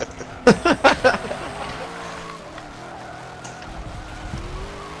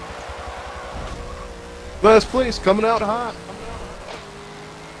 Last place, coming out hot.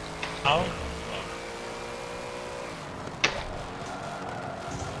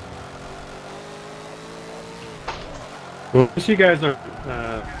 Well, you guys are,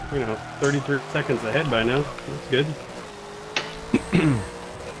 33 seconds ahead by now. That's good.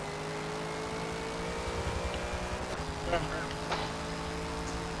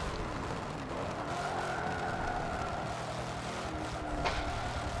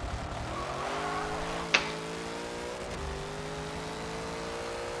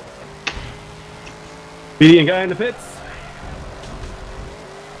 Median guy in the pits.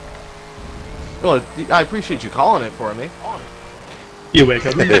 Well, I appreciate you calling it for me. You wake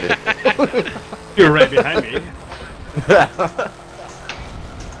up. You're right behind me. I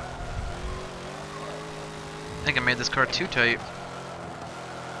think I made this car too tight.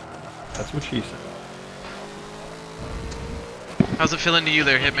 That's what she said. How's it feeling to you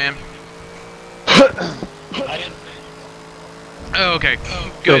there, Hitman? Oh, okay. So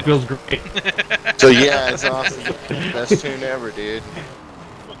it Good. feels great. So yeah, it's awesome. Best tune ever, dude.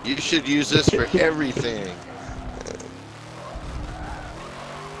 You should use this for everything.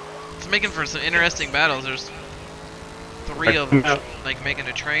 It's making for some interesting battles. There's 3 of them, like, making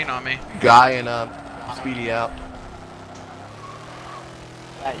a train on me. Guy and Speedy out.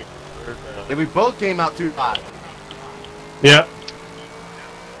 Yeah, we both came out too hot. Yeah.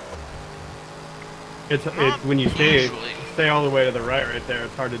 It's when you Usually. stay all the way to the right there.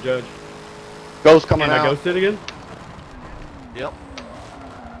 It's hard to judge. Ghost coming Am I out. ghosted again? Yep.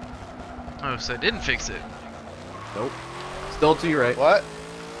 Oh, so I didn't fix it. Nope. Still to your right. What?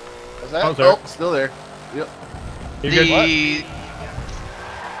 Is that? Oh, sorry. Nope, still there. Yep. You good? The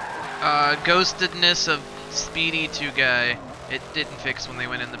ghostedness of Speedy 2 guy, it didn't fix when they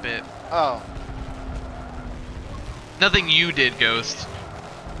went in the pit. Oh. Nothing you did, Ghost.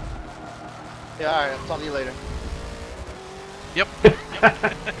 Yeah, alright. I'll talk to you later. Yep.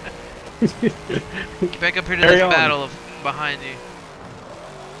 Get back up here to Carry this on. battle of behind you.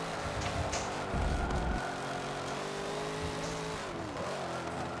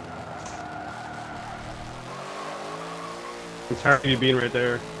 I'm tired of you being right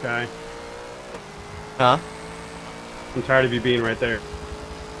there, guy. Huh? I'm tired of you being right there.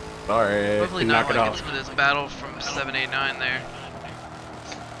 Alright. Hopefully knock not it like off. some of this battle from 789 there.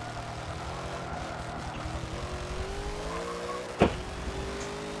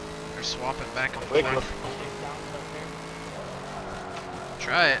 They're swapping back and forth.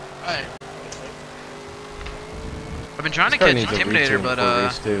 Try it. I've been trying to catch Intimidator, but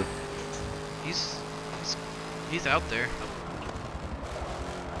he's out there.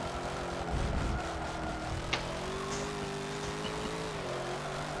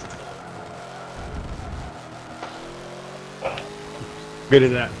 Good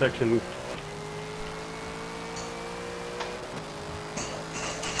in that section.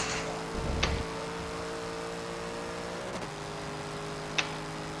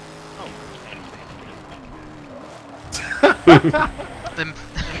 Them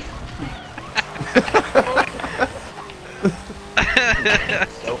Yeah.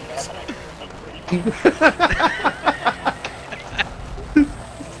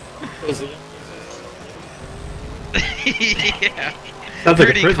 Sounds like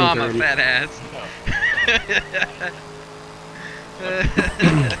a Pretty prison comma, term. fat ass.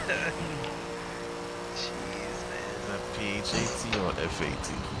 Jeez, man. Is that PHAT or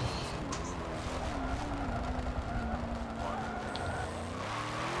FAT?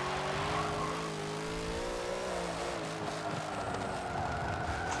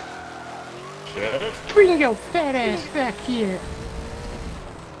 Bring your fat ass back here.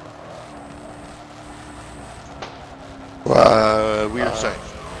 Weird sight.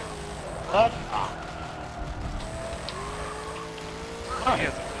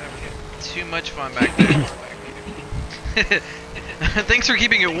 Too much fun back there. Thanks for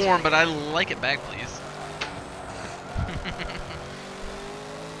keeping it warm, but I like it back, please.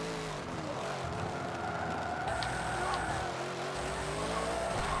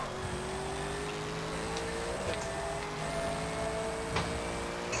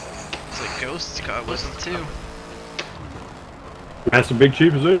 It's like Ghosts got with them too. Master Big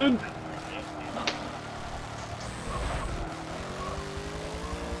Chief is in.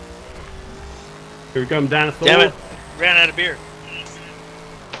 Here we come, dinosaur. Damn it. Ran out of beer.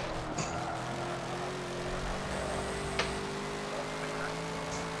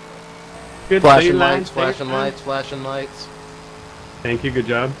 Good Flashing sea lights, line flashing station. lights, flashing lights. Thank you, good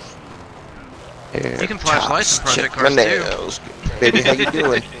job. You can flash lights in Project Check my Cars too. nails. Baby, how you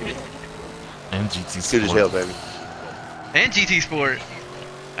doing? And GT Good as Sport. hell, baby. And GT Sport.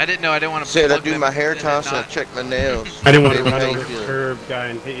 I didn't know. I didn't want to. Said I plug do them my hair and toss and I not- check my nails. I didn't want to Baby, run how over you the feeling? curb guy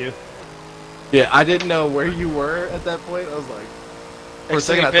and hit you. Yeah, I didn't know where you were at that point. I was like, for a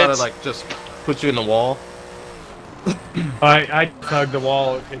second I thought I'd like just put you in the wall. I tugged the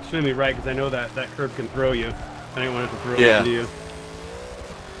wall extremely right because I know that curb can throw you. I didn't want it to throw Yeah. into you.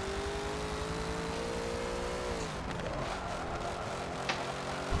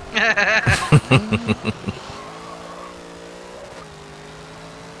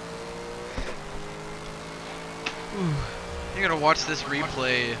 You're gonna watch this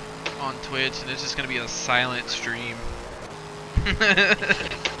replay on Twitch, and it's just gonna be a silent stream.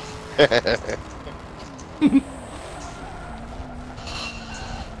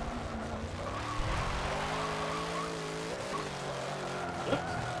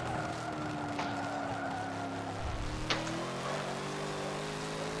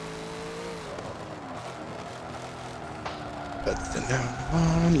 But then I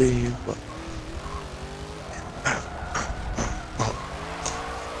wanna leave.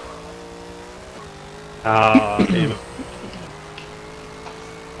 Ah, damn it.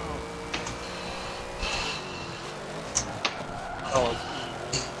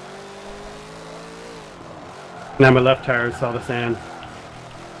 Now my left tire saw the sand.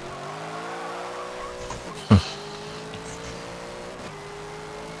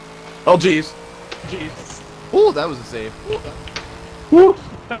 Oh, jeez. Jeez. Ooh, that was a save. Woo!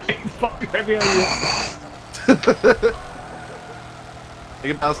 Fuck, right behind you.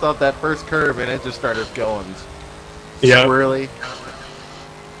 It bounced off that first curve and it just started going Yeah. swirly.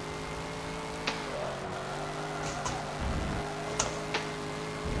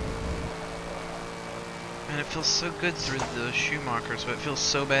 Man, it feels so good through the Schumachers, but it feels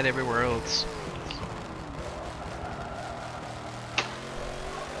so bad everywhere else.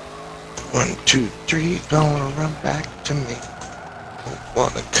 1, 2, 3, gonna run back to me. Don't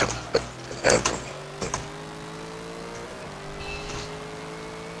wanna come back ever.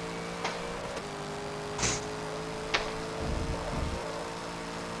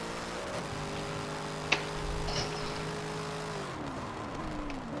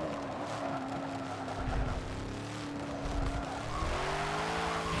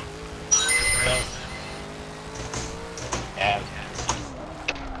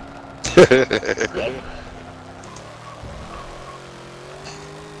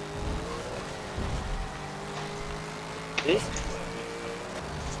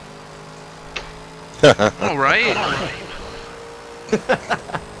 All right.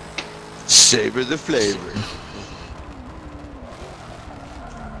 Savor the flavor.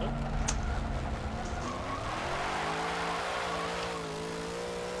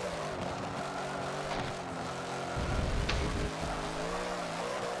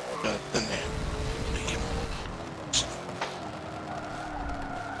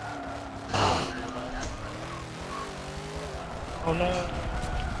 Oh no.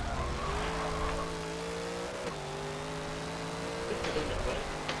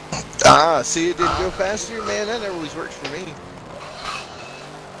 Ah, see, it didn't go faster, man. That never always works for me.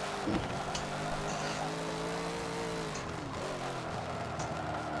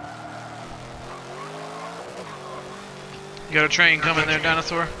 You got a train coming there,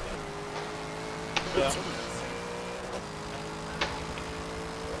 dinosaur? Yeah.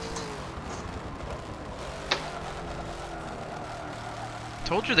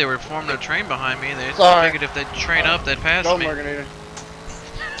 Told you they were forming a train behind me. They Sorry. figured if they'd train up, they'd pass Go, me. Marginator.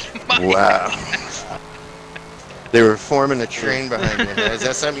 Wow. They were forming a train behind you. Is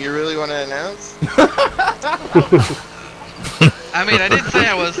that something you really want to announce? I mean, I didn't say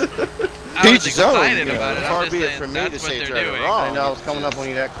I was Each his own, excited you know, about it. far I'm just be it saying from me to that's what say it's they're right or doing. wrong. I know I was coming up on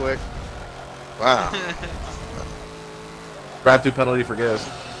you that quick. Wow. Grab 2 penalty for Ghost.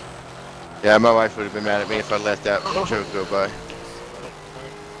 Yeah, my wife would have been mad at me if I let that joke go by.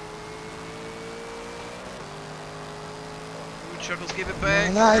 Ooh, Chuckles, give it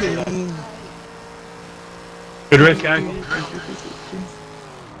back. Good race, guy.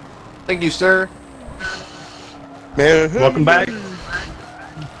 Thank you, sir. Man, Welcome back.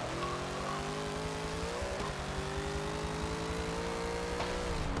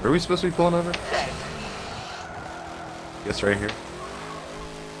 Where are we supposed to be pulling over? Guess right here.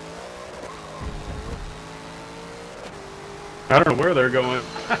 I don't know where they're going.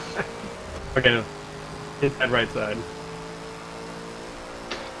 Okay, no. Inside right side.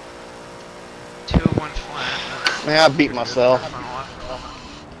 201 flat. Man, I beat myself.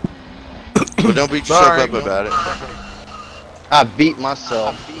 well, don't beat yourself up about it. I beat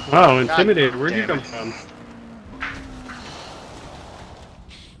myself. Oh, intimidated. Where'd you come from?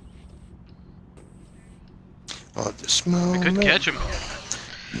 Oh, this We moment. could catch him.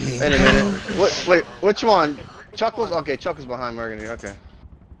 Wait a minute. Wait, which one? Chuckles? Okay, Chuckles behind Mergany. Okay.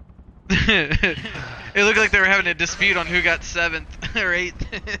 It looked like they were having a dispute on who got 7th or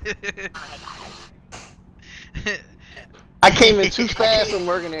 8th. I came in too fast with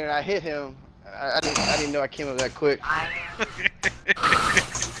Mergany and I hit him. I didn't know I came up that quick.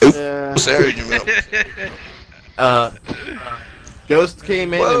 Yeah. Sorry, Jamil. Ghost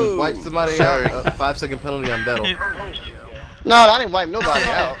came in Whoa. and wiped somebody Sorry. out. 5-second penalty on Bettle. No, I didn't wipe nobody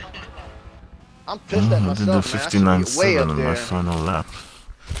out. I'm pissed at I did myself, the man. I should be way 59.7 up on my there. final lap.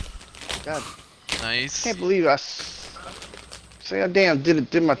 God, Nice. can't believe I say I damn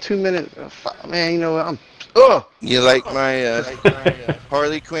did my 2 minute. Man, you know what? I'm You like my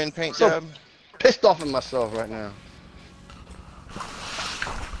Harley Quinn paint So- job? pissed off at myself right now.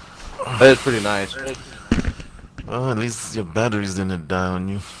 That is pretty nice. Well, at least your batteries didn't die on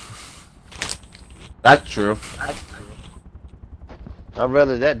you. That's true. I'd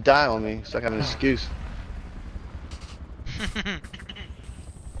rather that die on me so I have an excuse.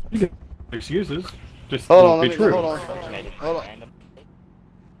 Excuses. Just Hold on, be let me, true. hold on.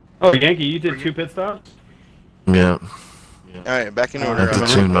 Oh, Yankee, you did 2 pit stops? Yeah, Alright, back in I order. had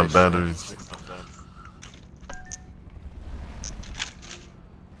to change my batteries.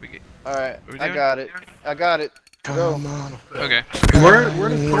 Alright, What we I doing? got it. I got it. Go. Come on. Okay. Where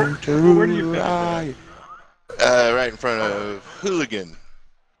do you fit? Right in front of Hooligan.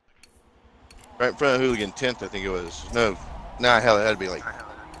 Right in front of Hooligan, 10th, I think it was. No, hell, it had to be like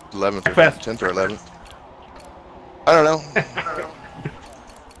 11th or Fast. 10th or 11th. I don't know.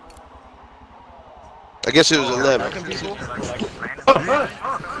 I guess it was 11th.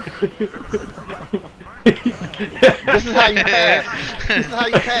 This is how you pass. This is how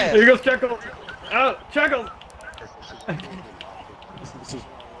you pass. Here goes Chuckles. Oh, Chuckles.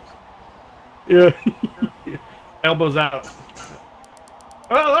 Yeah. Elbows out.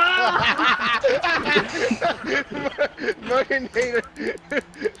 Oh, Merginator.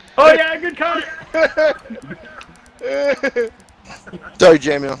 oh yeah, good cut. Sorry,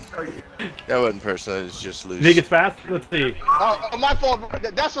 Jamil. That wasn't personal, it was just loose. Think it's fast? Let's see. Oh, my fault.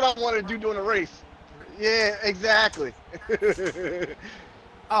 That's what I wanted to do during the race. Yeah, exactly.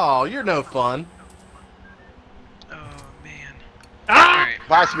 Oh, you're no fun. Oh man. Ah! Alright.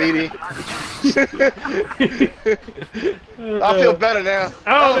 Bye, Speedy. I feel better now.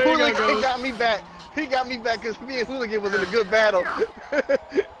 Oh, there you go, Hooligan Ghost. got me back. He got me back because me and Hooligan was in a good battle.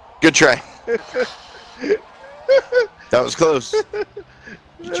 Good try. That was close.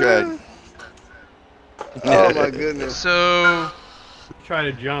 You tried. Oh my goodness. So, Try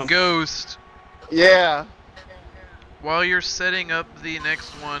to jump. Ghost, Yeah. while you're setting up the next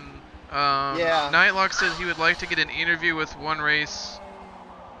one, Yeah. Nightlock says he would like to get an interview with one race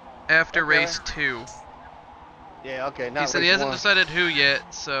after Okay. race 2. Yeah, okay. Now He said he race hasn't one. decided who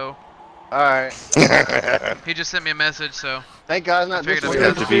yet, so Alright. he just sent me a message, so Thank God it's not this figured way. I'd You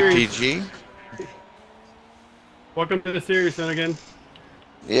have to be PG. Welcome to the series, son, again.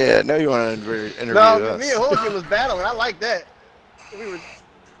 Yeah, now you want to interview No, us. me and Hooligan was battling. I like that. We were.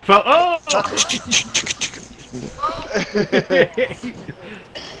 Oh!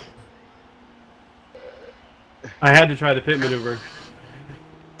 I had to try the pit maneuver.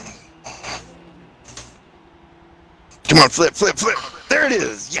 Come on, flip, flip, flip. There it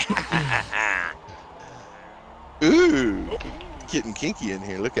is. Yeah. Ooh, getting kinky in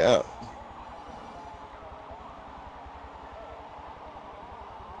here. Look out.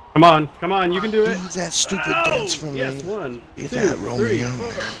 Come on, you can do it. Do that stupid dance for Yes, me. 1, Be 2, that 3, Romeo.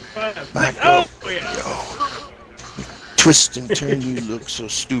 4, 5, 6. Michael. Oh, yeah. Twist and turn, you look so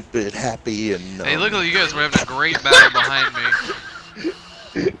stupid, happy, and Hey, look at you guys were having a great battle behind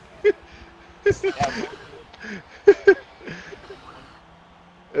me.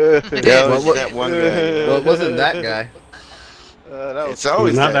 Yeah, it was that one guy. Well, it wasn't that guy. That was It's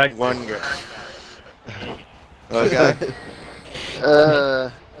always Not that that- one guy. Okay.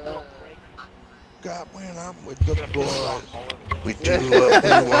 God, when I'm with the boys, we do what we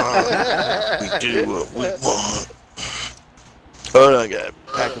want. We do what we want. Hold on, guy.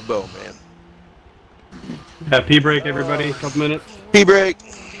 Pack a bow, man. P break, everybody. Couple minutes. Pee break.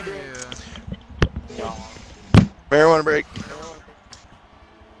 Yeah. Marijuana break.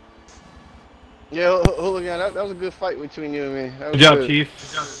 Yeah, Hooligan, that was a good fight between you and me. That was Good job, Chief.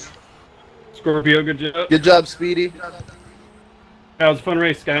 Scorpio, good job. Good job, Speedy. That was a fun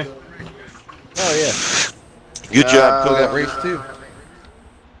race, guy. Oh yeah. Good job, Got Cole. race 2.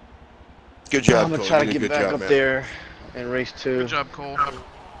 Good job, I'm gonna Cole. try You to did a get good back job, up man. there in race 2. Good job, Cole.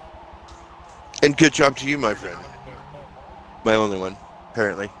 And good job to you, my friend. My only one,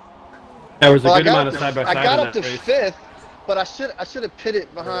 apparently. There was a Well, good amount of side by I side got in up that to race. 5th, but I should have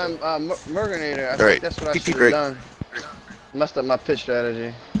pitted behind Murganator. I All think right. that's what I PP should have break. done. Messed up my pitch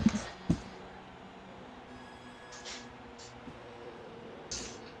strategy.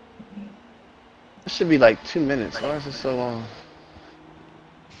 It should be like 2 minutes. Why is it so long?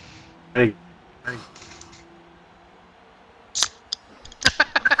 Hey,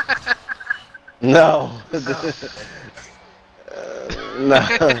 No. No.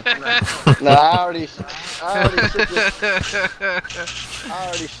 No, I already shook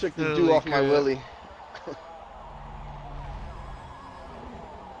the dew Holy off my crap. willy.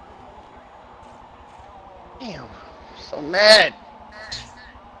 Damn, I'm so mad.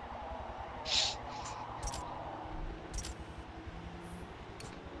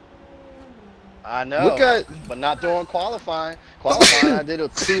 I know. Look at But not during qualifying. Qualifying, I did a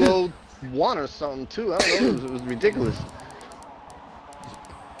 201 or something too. I don't know. It was ridiculous.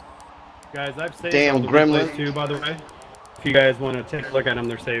 guys, I've saved Damn all the gremlin. replays too, by the way. If you guys want to take a look at them,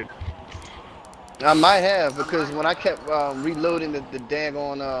 they're saved. I might have, because when I kept reloading the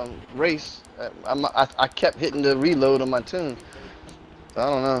daggone race, I kept hitting the reload on my tune. So I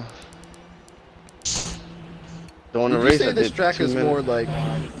don't know. During the would you race, say I this did track 2 is minutes. more like?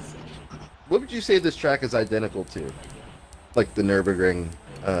 What would you say this track is identical to? Like the Nürburgring,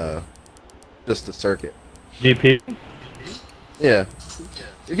 just the circuit. GP. Yeah.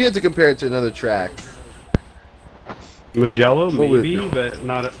 If you had to compare it to another track, Mugello, What would- maybe, but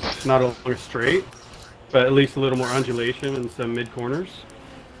not a longer straight. But at least a little more undulation and some mid corners.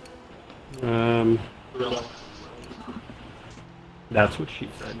 That's what she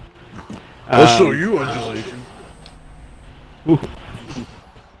said. you undulation. Ooh.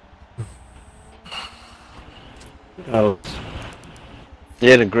 Oh,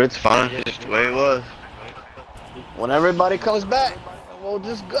 Yeah, the grid's fine. It's the way it was. When everybody comes back, we'll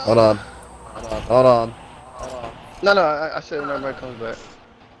just go. Hold on. Hold on. No, I said when everybody comes back.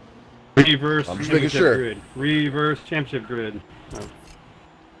 reverse I'm just making championship sure. grid. Reverse championship grid. Oh.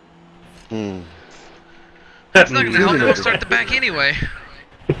 Hmm. It's not gonna help. We'll start the back anyway.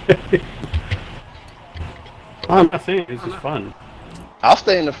 I'm not saying it's just fun. I'll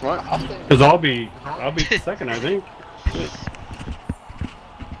stay in the front. Cause I'll be second, I think.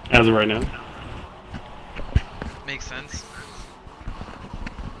 As of right now. Makes sense.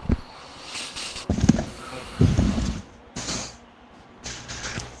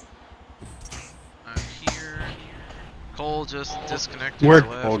 I'm here. Cole just disconnected. Where'd to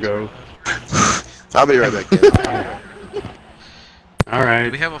the left. Cole go? I'll be right back. Then. All right.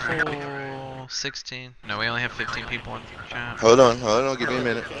 Do we have a full 16? No, we only have 15 people in chat. Hold on, give me a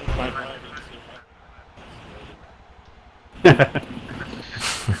minute.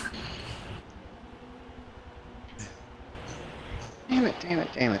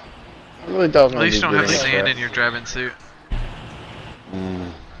 Damn it. I really thought I was At gonna least you do don't have good sand that. in your driving suit.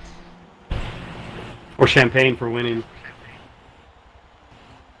 Or champagne for winning.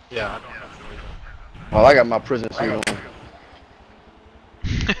 Well, I got my prison suit on.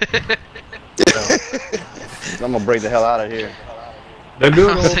 I'm gonna break the hell out of here. The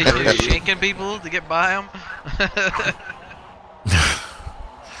good So you're old days. shanking people to get by them?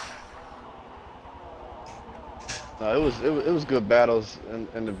 No, it was good battles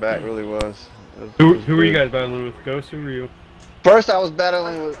in the back. Really was. Who were you guys battling with? Ghost? Who were you? First, I was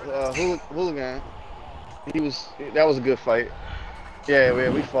battling with Hooligan. That was a good fight.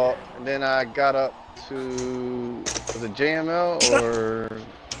 Yeah, we fought, and then I got up to was it JML or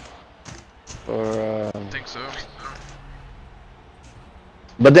I think so.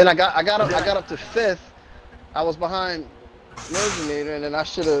 But then I got up to 5th. I was behind Mergenator, and then I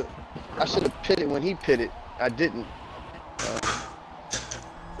should have pitted when he pitted. I didn't.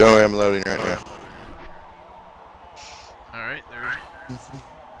 Don't worry, I'm loading right now. All right,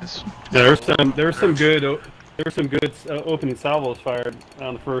 There were some good opening salvos fired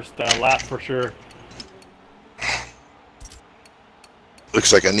on the first lap for sure.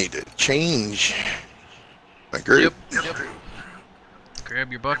 Looks like I need to change my group. Yep. Grab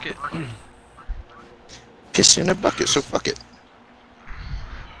your bucket. Piss in a bucket, so fuck it.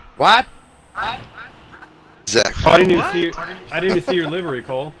 What? Exactly. Oh, I didn't even see your livery,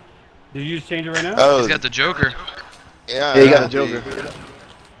 Cole. Did you just change it right now? Oh, He's got the Joker. yeah, Yeah, you got the Joker.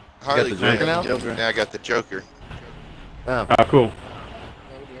 Harley You got the Joker now? Joker. Yeah, I got the Joker. Oh, Oh, cool.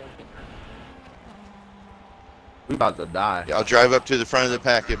 we about to die. Yeah, I'll drive up to the front of the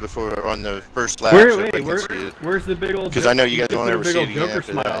packet before on the first lap. Where's the big old? Because I know you guys won't ever see it again Joker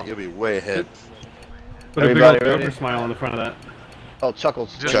after smile. that. You'll be way ahead. Put a big Everybody old ready? Joker smile on the front of that. Oh,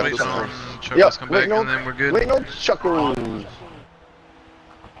 Chuckles. Just Chuckles. wait on Chuckles Yep, come back, and then we're good. Wait, no Chuckles.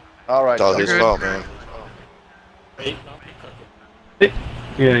 All right. It's all his good. fault, man.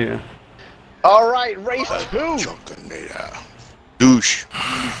 Yeah. All right, race 2. Chuckinator. Douche.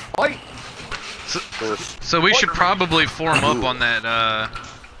 So we should probably form up on that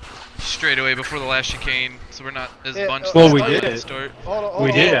straight away before the last chicane, so we're not as Yeah, bunched. well, as we we did. at the start. Hold We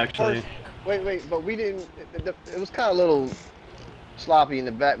on, did hold on. actually. First, wait, but we didn't. It was kind of a little sloppy in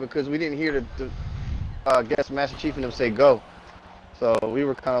the back because we didn't hear the guest Master Chief and them say go. So we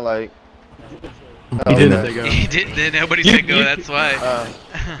were kind of like. He didn't say go. He didn't. Nobody said go. That's why.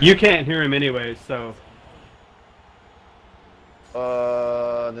 You can't hear him anyway, so.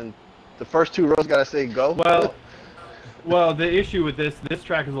 Then the first 2 rows gotta say go. Well, the issue with this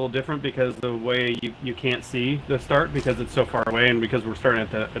track is a little different because the way you can't see the start because it's so far away, and because we're starting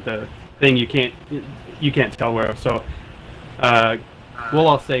at the thing you can't tell where. So, we'll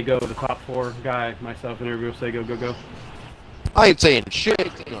all say go. The top 4 guy, myself, and everybody will say go, go, go. I ain't saying shit.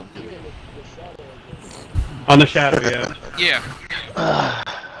 On the shadow, yeah. Yeah.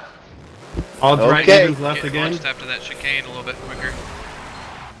 Odds right, Okay. evens left Get again. launched after that chicane a little bit quicker.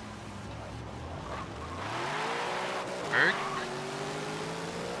 Berg?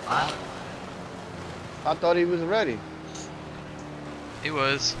 I thought he was ready. He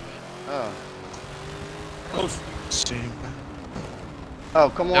was. Oh. Sing. Oh,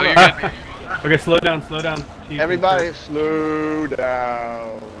 come No, on you're up. good. Okay, slow down, Chief. Everybody, slow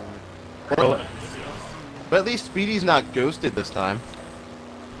down. Roll it. But at least Speedy's not ghosted this time.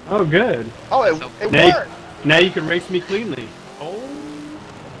 Oh, good. Oh, it Now worked. Now you can race me cleanly. Oh.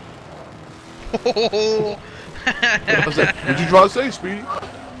 I was like, did you draw a save, Speedy?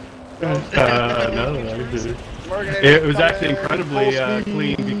 No, I didn't. It was actually incredibly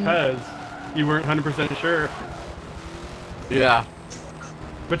clean because you weren't 100% sure. Yeah.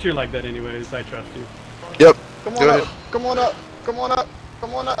 But you're like that anyways, I trust you. Yep. Come Do on it. up. Come on up. Come on up.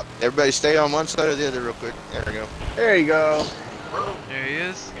 Come on up. Everybody stay on one side or the other real quick. There we go. There you go. There he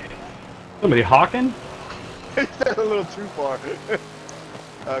is. Somebody hawking? That's a little too far.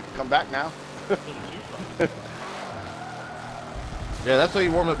 Come back now. Yeah, that's how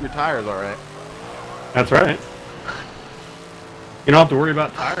you warm up your tires, alright. That's right. You don't have to worry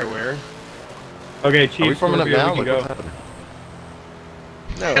about tire wear. Okay, Are we Chief, forming up Scorpio, now? we can Like, go. what's happening?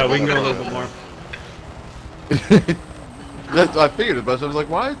 No, We can go a little bit more. That's, I figured it, but I was like,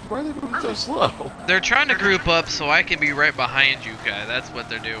 why are they moving so slow? They're trying to group up so I can be right behind you guys. That's what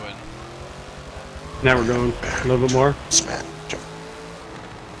they're doing. Now we're going a little bit more. Smack. Jump.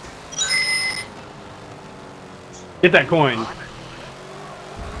 Get that coin.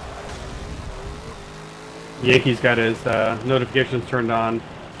 Yankee's got his notifications turned on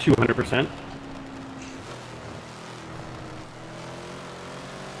 200%.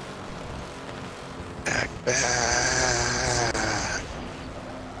 Back.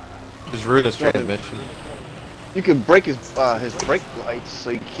 Just ruined his transmission. You can break his brake lights so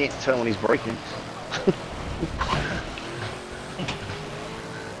you can't tell when he's braking.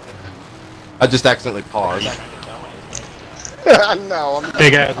 I just accidentally paused. I know. Hey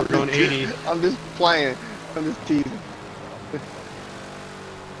guys, we're going 80. I'm just playing. I'm just teasing.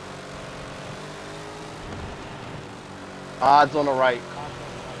 Odds on the right.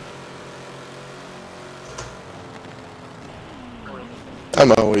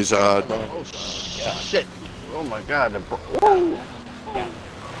 I'm always odd. Oh shit! Oh my god! Woo.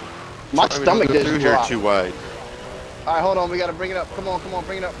 My stomach Go just through here dropped. too wide. All right, hold on. We gotta bring it up. Come on,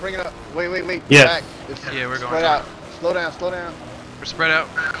 bring it up, bring it up. Wait. Yes. Back. Yeah, we're going Spread down. out. Slow down. We're spread out.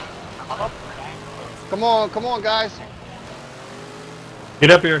 Come on, guys. Get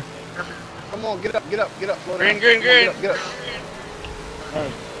up here. Come on, get up. Slow down. Green. Get up.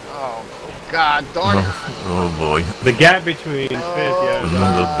 Oh god, darn it. Oh boy. The gap between fifth, yeah.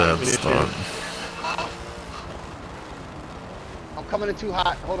 Another bad Finish start. I'm coming in too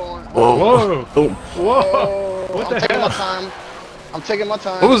hot. Hold on. Whoa! Oh. Whoa! What I'm the taking hell? my time. I'm taking my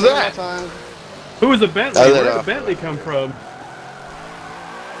time. What was taking that? My time. Who was the Bentley? I let Where did the off. Bentley come from?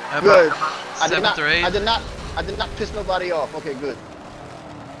 Good. Seventh or eighth. I did not piss nobody off. Okay, good.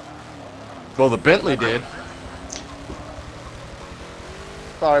 Well, the Bentley did.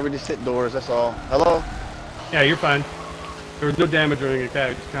 Sorry, we just hit doors. That's all. Hello. Yeah, you're fine. There was no damage or anything like that.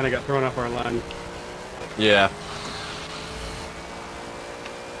 We just kind of got thrown off our line. Yeah.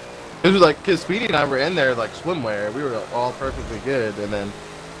 It was like, because Speedy and I were in there like swimwear. We were all perfectly good, and then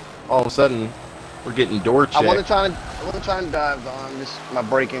all of a sudden, we're getting door checked. I wasn't trying to dive on this. My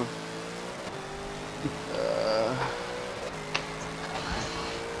braking.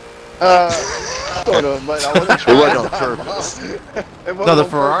 Sort of, but I wasn't It trying. wasn't on purpose. No, the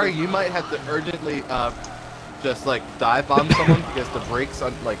Ferrari, you might have to urgently just like dive bomb someone because the brakes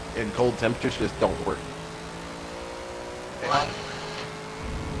on like in cold temperatures just don't work.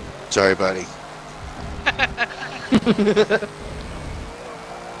 Sorry, buddy.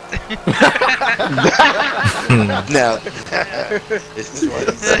 Now, this is what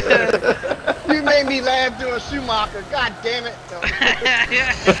he said. You made me laugh doing Schumacher. God damn it. No.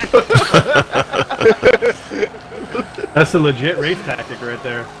 That's a legit race tactic right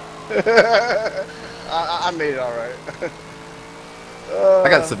there. I made it all right. I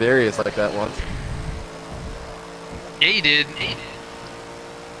got Severius like that once. Yeah, you did.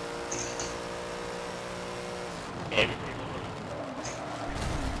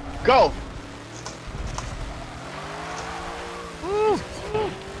 Go. Woo.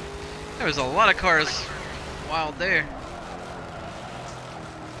 There was a lot of cars wild there.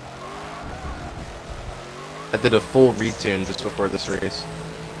 I did a full retune just before this race.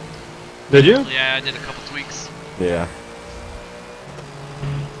 Did you? Yeah, I did a couple tweaks. Yeah.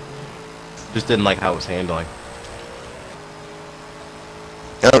 Just didn't like how it was handling.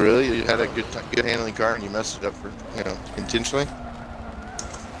 Oh, really? You had a good handling car and you messed it up for, intentionally?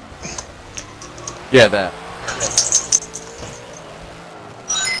 Yeah, that.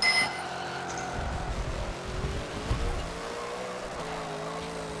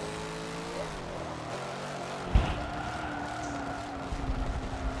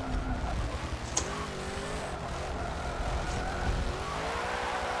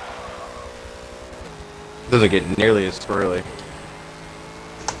 Doesn't get nearly as squirrely.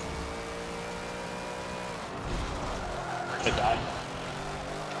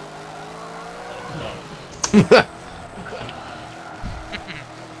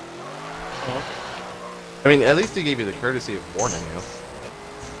 I mean, at least he gave you the courtesy of warning you.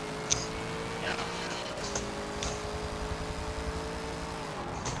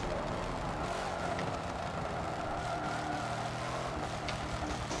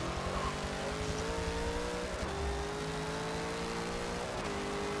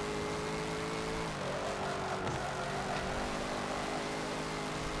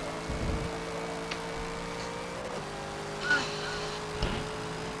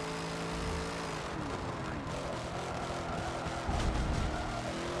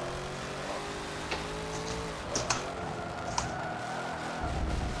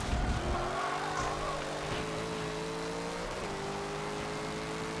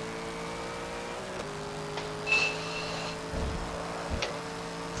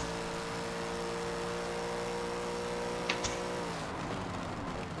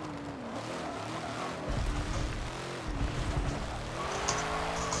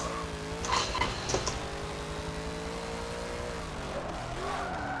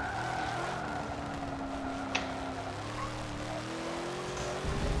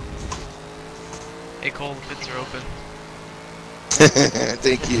 Hey Cole, the pits are open.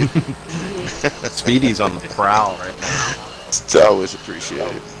 Thank you. Speedy's on the prowl right now. It's always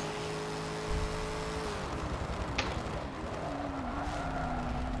appreciated.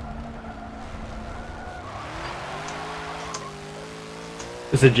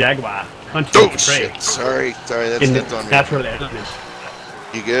 It's a Jaguar. Hunting Oh, for prey. shit. Sorry, that's In stepped on me. natural element.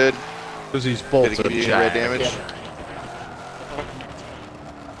 You good? Because he's Did bolts it of give you any red Jag. damage?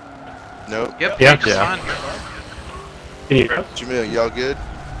 Nope. Yep. Yeah. just Yeah. fine. Can you hear us? Jamil, y'all good?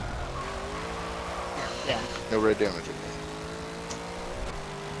 Yeah. No red damage.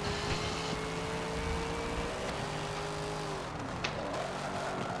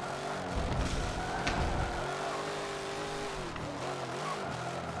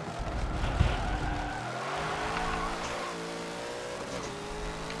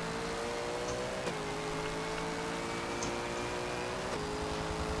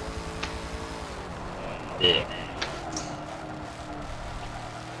 Yeah.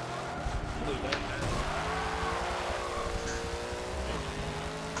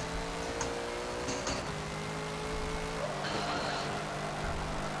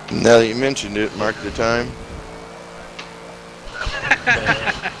 Now that you mentioned it, mark the time.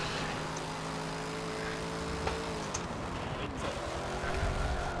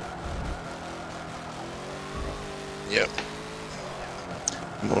 Yep.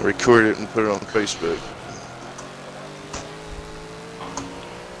 I'm gonna record it and put it on Facebook.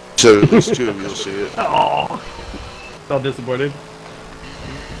 So at least two of you will see it. Oh, felt disappointed.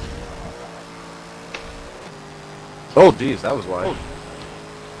 Oh, geez, that was wide.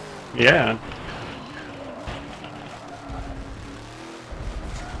 Yeah.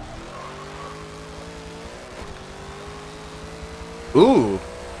 Ooh.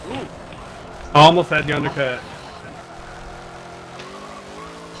 Almost had the undercut.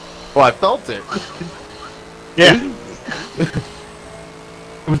 Oh, I felt it. Yeah.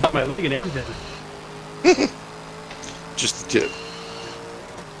 It was not my leg and everything. Just the tip.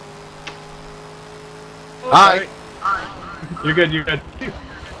 Hi. You're good, you're good.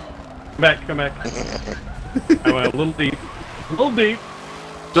 Come back, come back. I went a little deep. A little deep.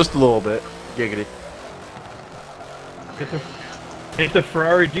 Just a little bit. Giggity. Hit the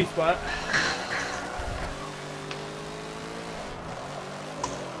Ferrari G spot.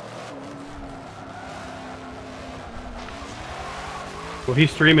 Well,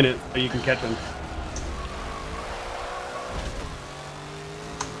 he's streaming it, so you can catch him.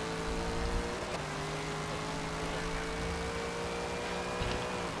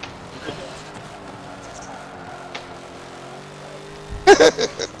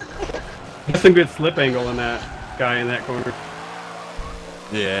 There's some good slip angle on that guy in that corner.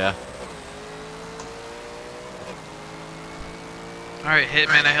 Yeah. Alright,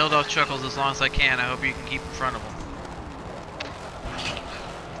 Hitman, I held off Chuckles as long as I can. I hope you can keep in front of him.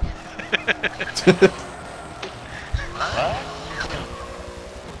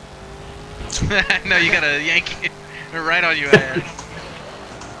 No, you got a Yankee right on you ass.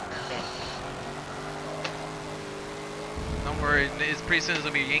 Don't worry, it's pretty soon it's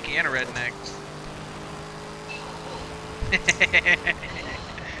gonna be a Yankee and a redneck.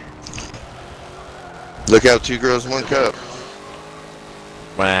 Look out, 2 girls, 1 cup.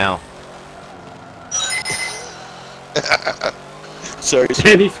 Wow. Sorry.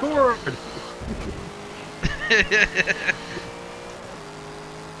 And he scored!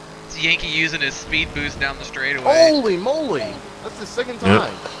 It's Yankee using his speed boost down the straightaway. Holy moly! That's the second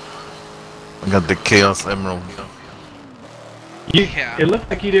time. I got the Chaos Emerald. Yeah. It looked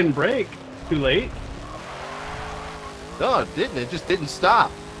like he didn't break. Too late. No, it didn't. It just didn't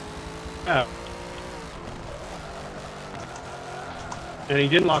stop. Oh. And he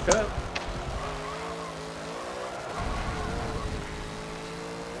didn't lock up.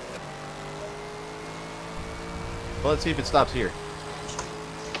 Well, let's see if it stops here.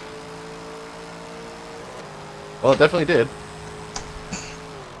 Well, it definitely did.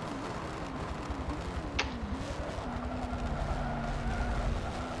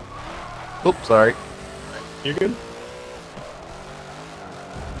 Oops, sorry. You're good?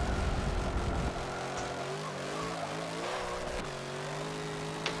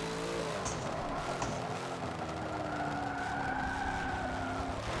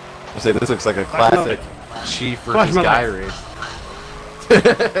 I say this looks like a classic Chief versus my Guy life.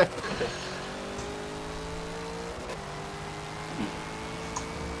 race.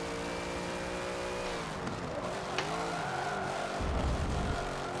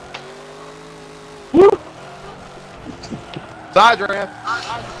 Woo! Side draft.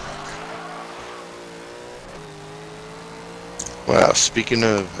 Wow, speaking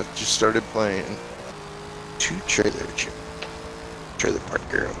of, I just started playing 2 trailer park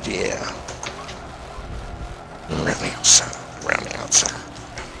girls, yeah. Around the outside, around the outside.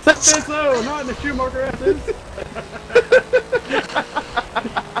 Set so, not in the Schumacher asses.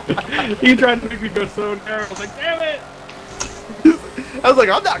 He tried to make me go so narrow. I was like, damn it! I was like,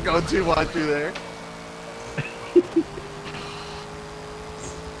 I'm not going too much through there.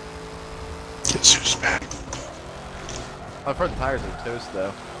 Guess who's back? My front tires are toast,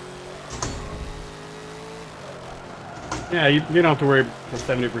 though. Yeah, you don't have to worry for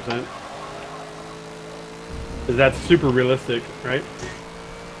 70%. Because that's super realistic, right?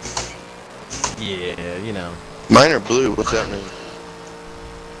 Yeah, you know. Mine are blue. What's that mean?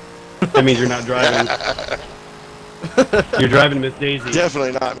 That means you're not driving. You're driving Miss Daisy.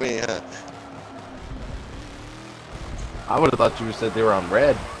 Definitely not me, huh? I would have thought you said they were on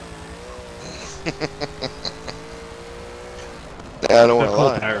red. Yeah, I don't want They're to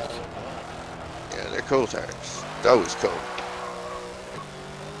cold lie. tires. Yeah, they're cold tires. It's always cold.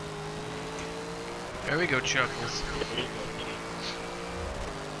 There we go, Chuckles.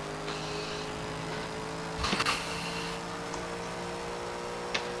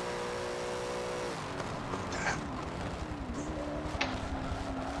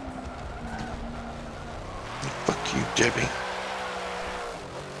 Fuck you, Debbie.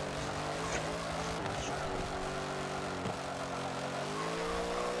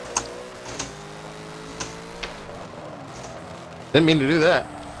 Didn't mean to do that.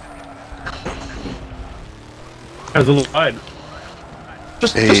 Has a little wide.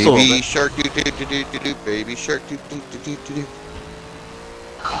 Just a little Baby bit. shark doo doo doo doo doo doo. Baby shark doo doo doo doo doo doo.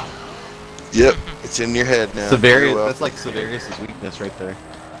 Yep, it's in your head now. Severius, You're that's welcome. like Severius' weakness right there.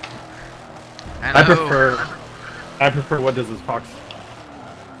 I prefer what does this fox?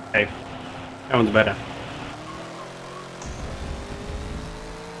 Hey, that one's better.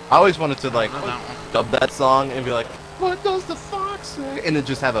 I always wanted to like Not that one. dub that song and be like, "What does the fox say?" And then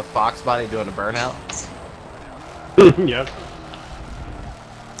just have a fox body doing a burnout. Yep.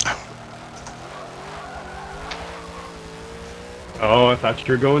 Oh, I thought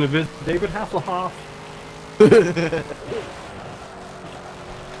you were going to visit David Hasselhoff.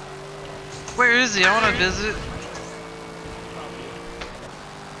 Where is he? I want to visit.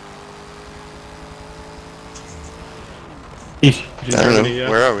 He's in I don't know. Germany, yeah.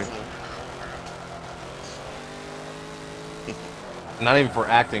 Where are we? Not even for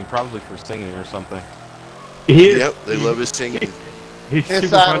acting, probably for singing or something. He is, Yep, they love his singing. He's super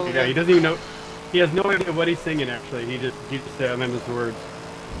Inside funny. over Yeah, he doesn't even know. He has no idea what he's singing. Actually, he just mimics the words.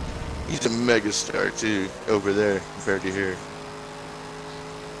 He's a megastar too over there compared to here.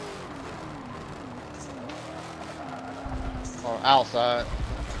 Or outside.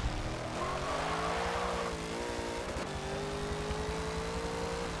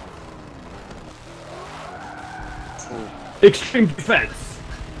 Extreme defense.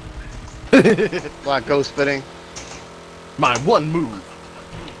 Like ghost spitting. My one move.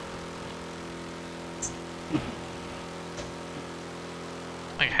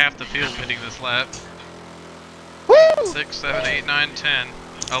 Like half the field pitting this lap. Woo! 6, 7, 8, 9, 10,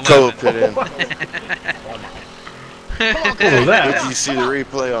 Cold 11. pit in. What was that? Did you see the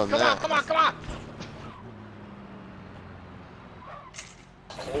replay on Come on, that? come on, come on!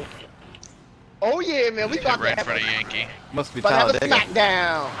 Oh yeah, man, we Hit got right in to front have of Yankee. Must be a Talladega.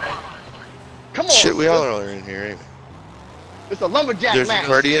 smackdown. Come on, Shit, we all are in here, ain't we? it's a lumberjack There's a match.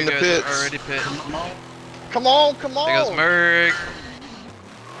 party in You the guys are pits. already pit. Come on, come There goes on! Merg.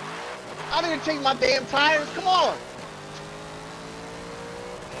 I didn't change my damn tires. Come on!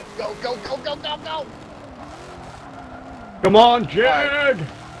 Go, go, go, go, go, go! Come on, Jag!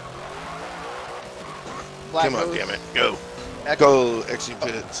 Black Come on, Goose. damn it. Go. Echo. Go, exit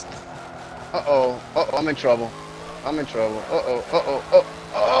pits. Uh-oh, uh-oh, I'm in trouble. I'm in trouble. Uh-oh, uh-oh, uh-oh.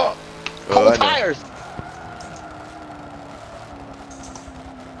 Oh, Cold I know. tires!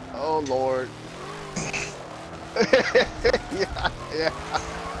 Oh, Lord. yeah, yeah.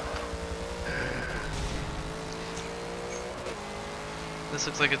 This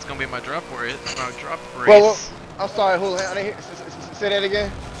looks like it's gonna be my drop race. My drop race. Well, I'm sorry, who? I didn't hear. Say that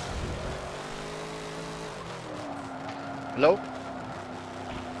again. Hello?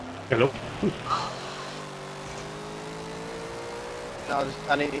 Hello. No,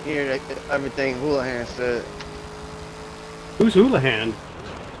 I didn't hear everything Houlihan said. Who's Houlihan?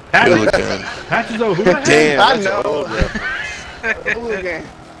 Houlihan. Patches O'Houlihan? Damn, I that's an know. old reference. Hooligan.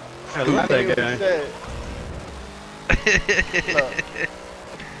 I love I didn't that hear what he guy. said. Look,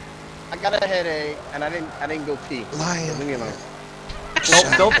 I got a headache and I didn't go pee. Lion. Leave me alone.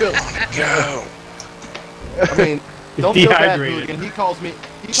 Don't feel. Go. I mean, don't feel bad, Dehydrated. Hooligan. He calls me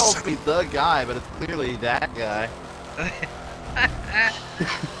the guy, but it's clearly that guy.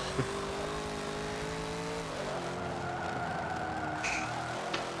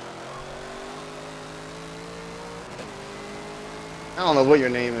 I don't know what your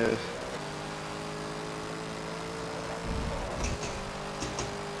name is.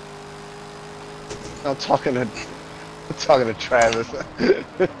 I'm talking to Travis.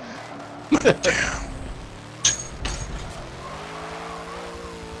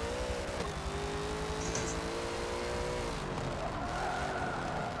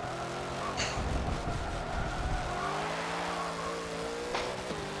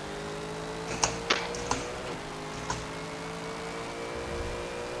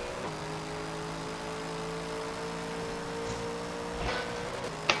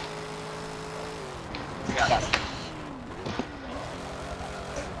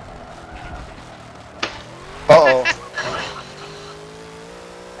 Uh-oh.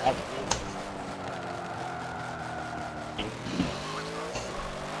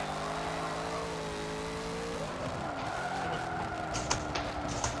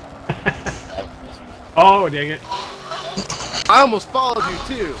 Oh, dang it. I almost followed you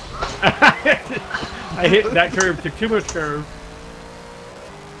too. I hit that curve, took too much curve.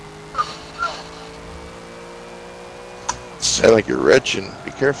 Sound like you're retching.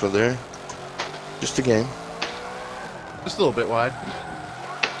 Be careful there. Just a game. Just a little bit wide.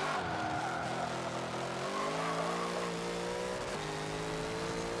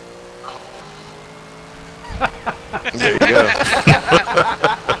 There you go.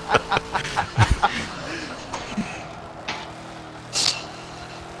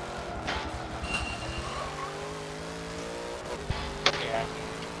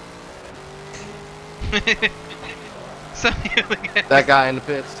 That guy in the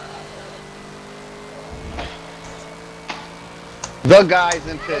pits. The guys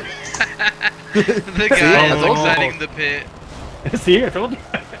in pits. The guy is exiting the pit. See, I told you.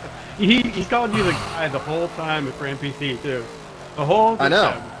 He called you the guy the whole time for NPC too. The whole I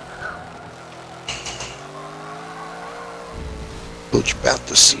know. time. What you about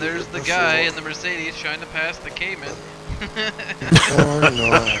to see? And there's the guy in the Mercedes trying to pass the Cayman. Oh,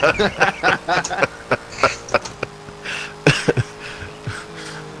 no.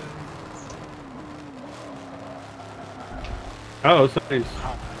 Oh, somebody's.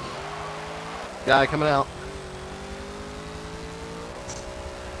 Guy coming out.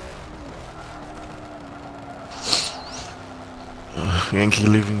 Yankee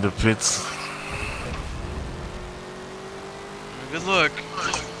leaving the pits. Good look.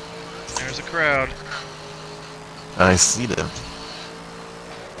 There's a crowd. I see them.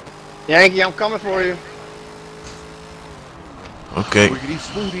 Yankee, I'm coming for you. Okay. Wiggity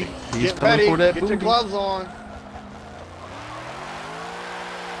smoothie. He's Get coming ready. for that Get your booty. gloves on.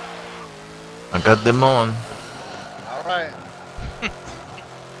 I got them on. All right. I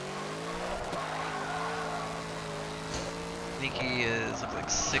think he is looks like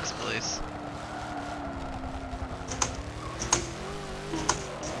 6th place.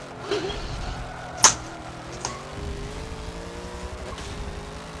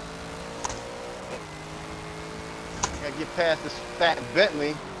 Gotta get past this fat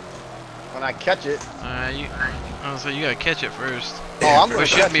Bentley when I catch it. So you gotta catch it first. Oh, I'm But gonna it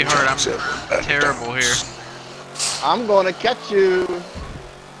shouldn't catch be you. hard. I'm terrible here. I'm gonna catch you.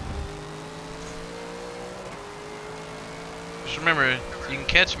 Just remember, you can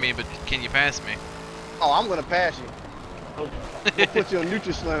catch me, but can you pass me? Oh, I'm gonna pass you. We'll put you on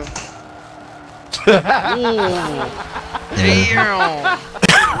Nutri-Slim. Damn!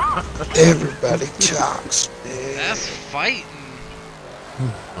 Everybody talks, man. That's fighting.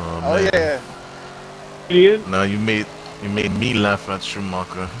 Oh, Oh man. yeah. Idiot. Now you made me laugh at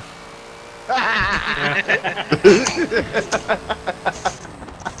Schumacher.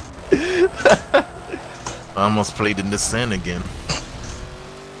 I almost played in the sand again.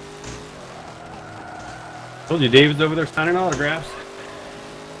 Told you, David's over there signing autographs,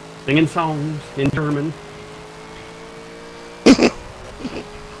 singing songs in German.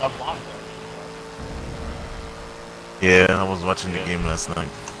 Yeah, I was watching the game last night.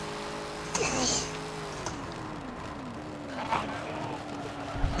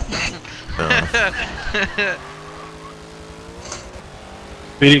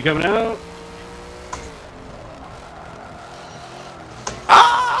 Speedy coming out.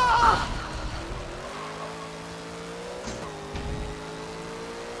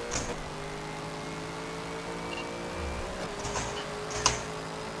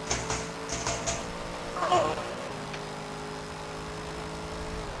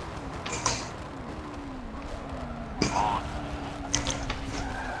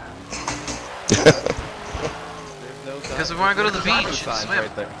 Because we want to go to the beach and Signs swim.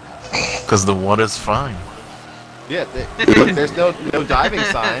 right there. Because the water's fine. Yeah, look, there's no diving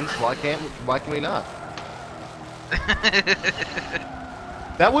signs. Why can we not?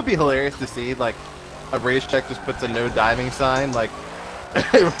 That would be hilarious to see. Like, a racetrack just puts a no diving sign, like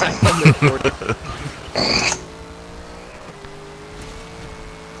right on the border.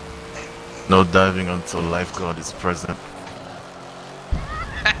 No diving until lifeguard is present.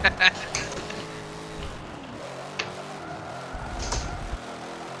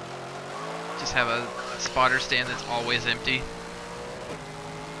 Just have a spotter stand that's always empty.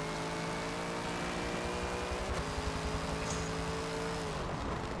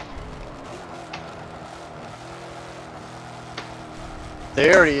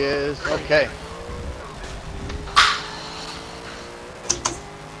 There he is. Okay.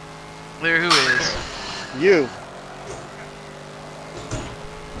 There, who is? You.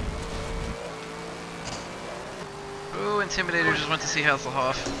 Ooh, Intimidator just went to see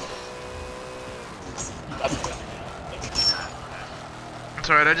Hasselhoff. It's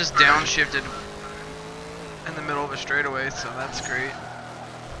alright, I just downshifted in the middle of a straightaway, so that's great.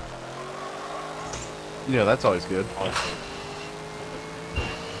 Yeah, that's always good.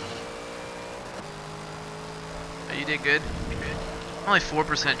 Oh, you did good. Only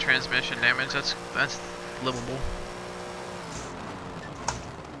 4% transmission damage. That's livable.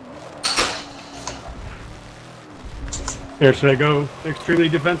 Here, should I go extremely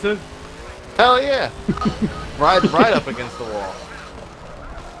defensive? Hell yeah! right up against the wall.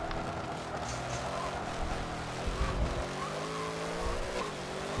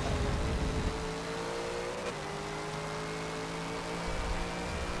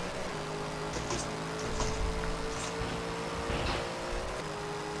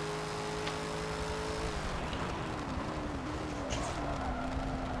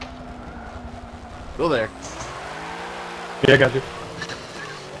 Go there. Yeah, I got you.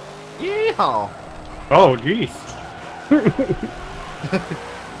 Yeehaw! Oh, jeez.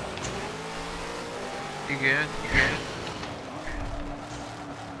 You good? You good?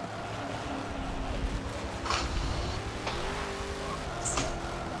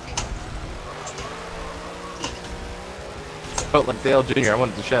 Felt like Dale Jr. I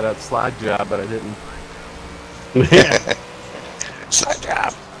wanted to shout out Slide Job, but I didn't. Yeah. Slide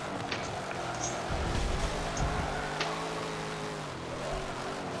job.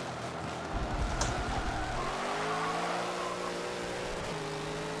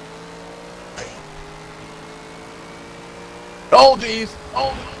 Oh, jeez!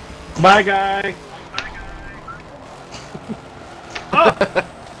 Oh! Bye, guy. Oh!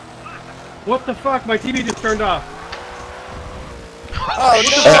 What the fuck? My TV just turned off. Oh, What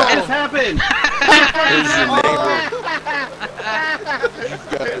the fuck just happened?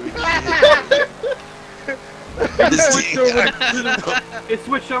 It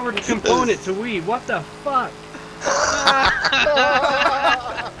switched over to component to Wii. What the fuck?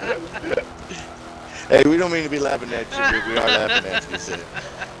 Hey, we don't mean to be laughing at you, but we are laughing at you. So.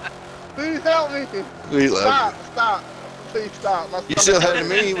 Please help me. We love Stop. Please stop. My you. You still stomach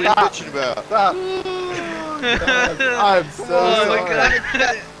having hurts. me? What are you bitching about? Stop. I'm so Oh my sorry.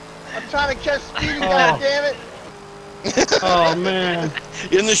 god. I'm trying to catch Speedy, Oh. goddammit. Oh man.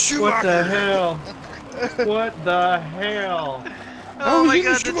 In the shoe What the hell? What the hell? Oh was my in the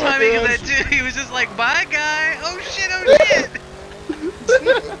god, the Schumacher timing of that ass. dude, he was just like, bye guy! Oh shit, oh shit!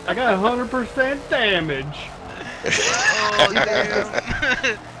 I got 100% damage. Oh damn.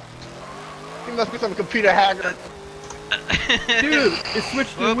 He must be some computer hacker. Dude, it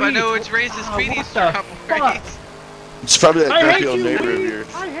switched to Well, Wii. I know which race is Oh, Speedy's what the couple fuck? race. It's probably that I hate crappy old you, neighbor of Wii. yours.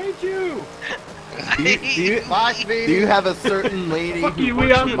 I hate you. Bye, Speedy. Do you have a certain lady Fuck who you,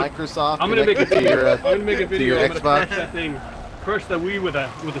 works Wii, with Microsoft I'm gonna make a connected to video. your, I'm gonna make a video. your I'm gonna Xbox? crush that thing. Crush the Wii with a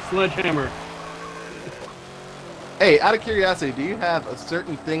sledgehammer. Hey, out of curiosity, do you have a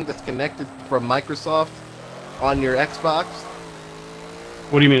certain thing that's connected from Microsoft on your Xbox?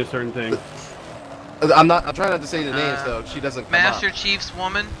 What do you mean a certain thing? I'm trying not to say the name so she doesn't come Master up. Chief's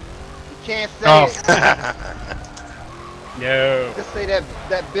woman. You can't say Oh. it. No. Just say that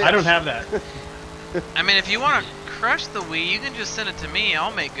bitch. I don't have that. I mean, if you want to crush the Wii, you can just send it to me.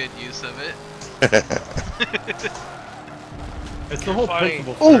 I'll make good use of it. It's the whole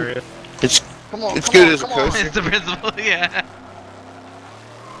principle, Ooh. serious. Come on. It's come good on, as a come on. coaster. It's the principle, yeah.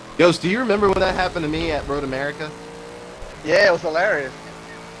 Ghost, do you remember when that happened to me at Road America? Yeah, it was hilarious.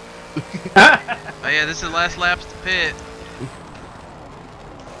 Oh yeah, this is last laps to pit.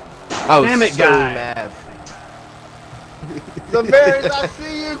 I was Damn it, so guy. mad. The Bears, I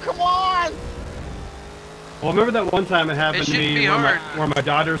see you. Come on. Well, remember that one time it happened to shouldn't me be where hard. my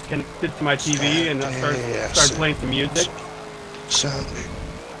daughter's connected to my TV and I started playing some music? Son.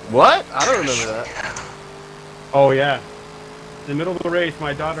 What? I don't remember that. Oh yeah. In the middle of the race,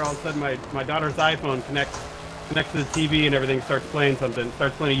 my daughter, all of a sudden, my daughter's iPhone connects to the TV and everything, starts playing something,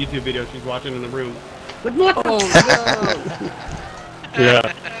 starts playing a YouTube video she's watching in the room. Like, what the? Oh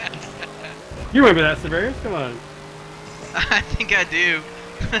Yeah. You remember that, Severius? Come on. I think I do.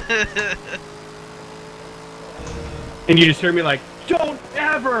 And you just hear me like, don't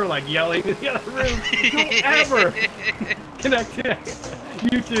ever, like yelling in the other room, don't ever connect to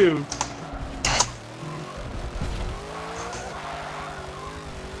YouTube.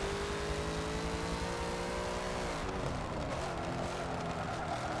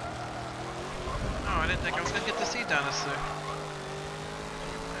 Oh, I didn't think I was gonna get to see Dinosaur.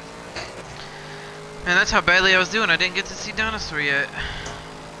 Man, that's how badly I was doing. I didn't get to see Dinosaur yet.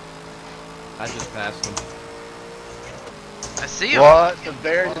 I just passed him. I see him. What? The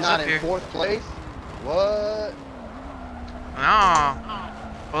Bears He's not up in here. 4th place? What? No.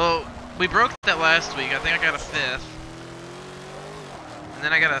 Well, we broke that last week. I think I got a 5th. And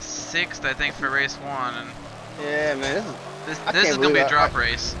then I got a 6th, I think, for race 1. And Yeah, man, this I is can't gonna be a believe drop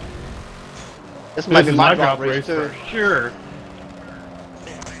race. this might This be is my drop race too. for sure.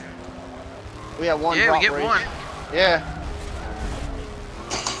 We have one Yeah, drop we get race. one. Yeah.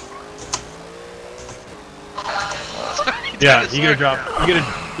 Yeah, you get a drop.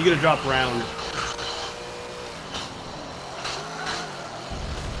 You get a drop round.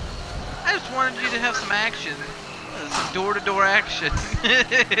 I just wanted you to have some action. Some door-to-door action.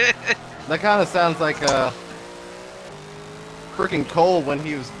 That kind of sounds like freaking Cole when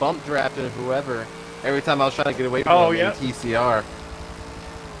he was bump drafting whoever. Every time I was trying to get away from him in TCR.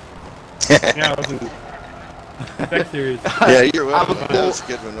 Yeah, it was in Tech Series. Yeah, you're welcome. That was a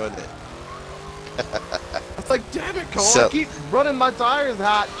good one, wasn't it? It's like, damn it, Cole! So- I keep running my tires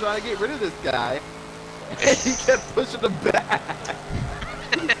hot trying to get rid of this guy, and he kept pushing them back.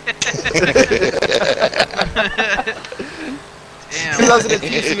 Damn. He wasn't a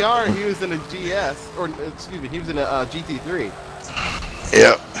TCR, he was in a GS, or excuse me, he was in a GT3.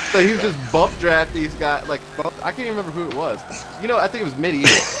 Yep. So he was just bump draft these guys, like, I can't even remember who it was. You know, I think it was Medieval.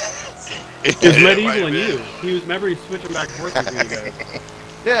 It was Medieval and you. He was, remember, he's switching back and forth between you guys.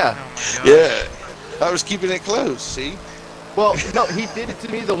 Yeah. Oh my God. Yeah. I was keeping it close, see? Well, no, he did it to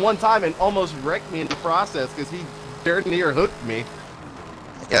me the one time and almost wrecked me in the process because he darn near hooked me.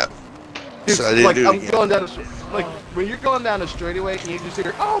 Yeah. Dude, So I didn't like, do it I'm again. going down like, when you're going down a straightaway and you just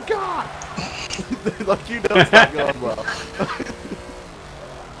hear, oh God! Like, you know it's not going well.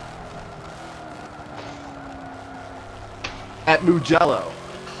 At Mugello.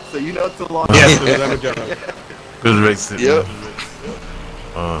 So you know it's a long Yes, it was Emma Jones. Good racing. Yep.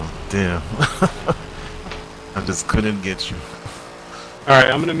 Oh, damn. I just couldn't get you. Alright,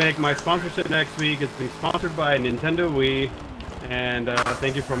 I'm going to make my sponsorship next week. It's being sponsored by Nintendo Wii. And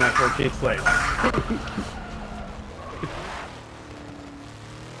thank you for my 14th place.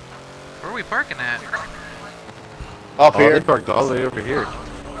 Where are we parking at? Up Oh, here. they parked all the way over here.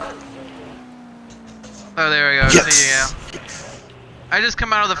 Oh, there we go. Yes. See you now. I just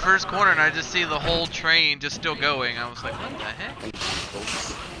come out of the first corner and I just see the whole train just still going. I was like, what the heck?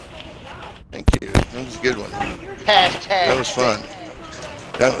 Thank you. That was a good one. Hashtag. That was fun.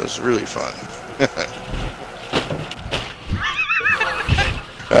 That was really fun.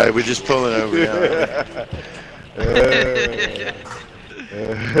 Alright, we're just pulling over now.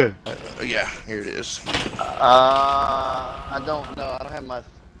 Yeah, here it is. I don't know. I don't have my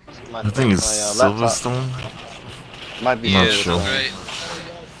I think it's laptop. Silverstone. Might be Yeah, Not that's sure. right.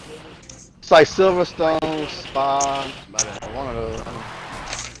 It's like Silverstone, Spa, one of those.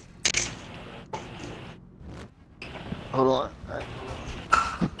 Hold on.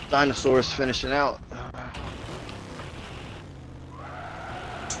 Dinosaur's finishing out.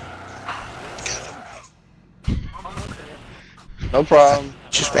 No problem.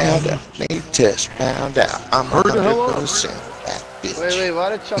 Just found out. Need test. Found out. I'm 100% that bitch. Wait, why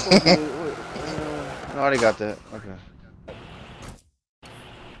did Chuckle do I already got that. Okay.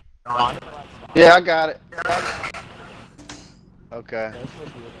 Yeah, I got it. Okay.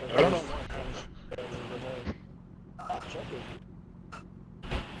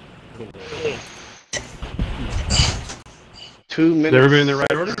 2 minutes. Is everybody in the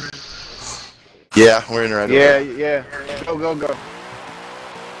right order? Yeah, we're in the right Yeah, order. yeah. Go.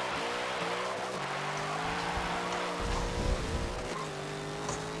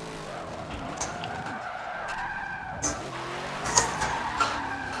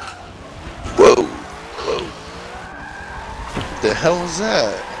 Whoa. What the hell is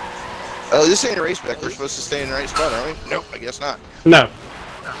that? Oh, this ain't a race back. We're supposed to stay in the right spot, aren't we? Nope, I guess not. No.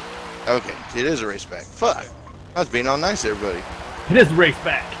 Okay, it is a race back. Fuck. I was being all nice to everybody. It is race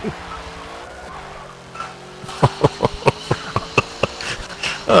back.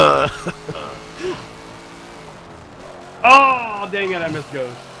 Oh, dang it, I missed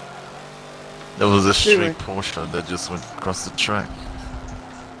Ghost. There was a Excuse me. straight Porsche that just went across the track.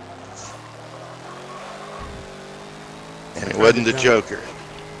 And it wasn't the Joker.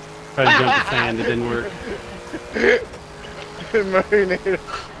 Tried to jump the sand, it didn't work. Marinator.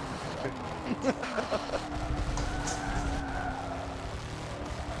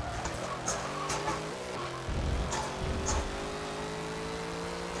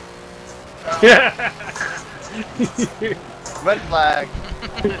 Red flag.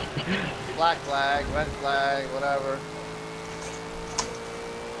 Black flag, red flag, whatever.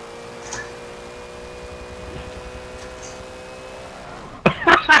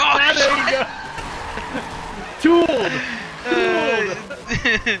 There you go. You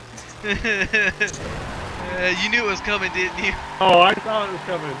knew it was coming, didn't you? Oh, I saw it was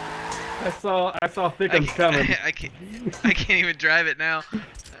coming. I saw Thickums coming. I can't even drive it now.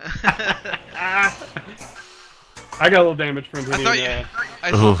 I got a little damage from hitting.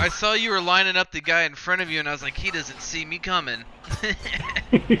 I saw you were lining up the guy in front of you, and I was like, he doesn't see me coming.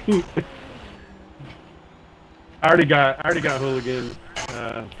 I already got hooligan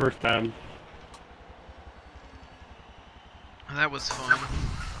first time. That was fun.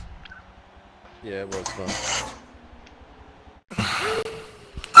 Yeah, it was fun. It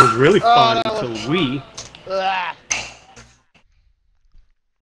was really fun until we.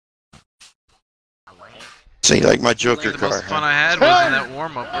 So you like my Joker The car? most fun I had was in that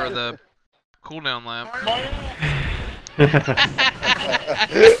warm up or the cooldown lap.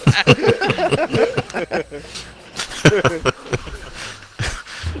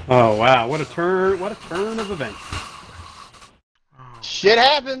 Oh wow! What a turn! What a turn of events. Shit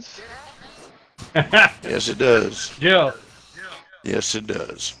happens. Yes, it does. Jill. Yes, it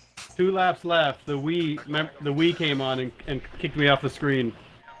does. 2 laps left. The Wii came on and kicked me off the screen.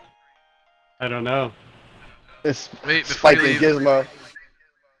 I don't know. It's Wait, before you Gizmo.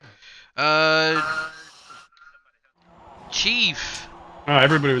 Chief. Oh,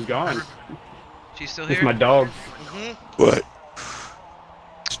 everybody was gone. She's still Just here? my dog. What?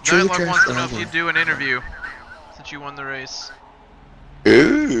 Nightlock wants to know if you'd do an interview since you won the race.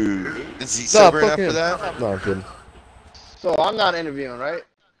 Ooh. Is he sober enough for that? No, I'm kidding. So I'm not interviewing, right?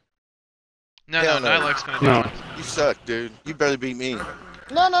 No, Hell no, no. Nightlock's gonna do No. it. You suck, dude. You barely beat me. No.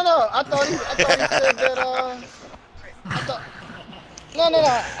 I thought he said that.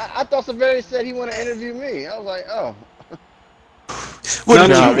 I thought Severi said he wanted to interview me. I was like, oh. What did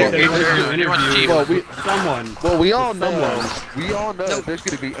No, you they want? said he wanted to He wants interview Chief. someone. Well, we all know. Someone. We all know if there's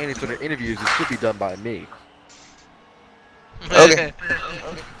going to be any sort of interviews, it should be done by me. Okay.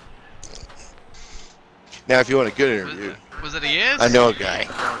 Now, if you want a good interview, Was it a yes? I know a guy.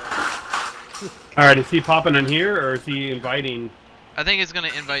 All right, is he popping in here or is he inviting? I think he's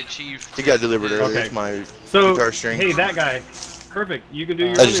gonna invite Chief. He got delivered earlier. Okay. It's my So, guitar string. hey, that guy. Perfect. You can do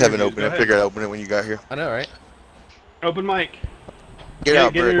your I just haven't interviews. opened it. Go Figured ahead. I'd open it when you got here. I know, right? Open mic. Get out,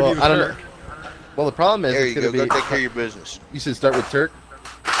 an Bert. interview Well, with I don't Turk. know. Well, the problem is There it's you going go. to Go be. take care of your business. You should start with Turk.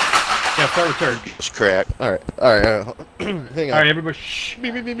 Yeah, start with Turk. It's crack. All right. Hang on. All right, everybody. Shh.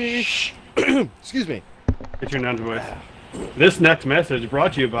 Shh. Excuse me. Get your announcement voice. This next message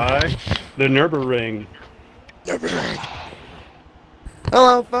brought to you by the Nürburgring.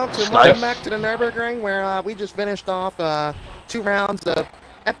 Hello, folks, and welcome back to the Nürburgring, where we just finished off 2 rounds of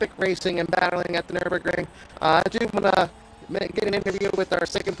epic racing and battling at the Nürburgring. I do want to get an interview with our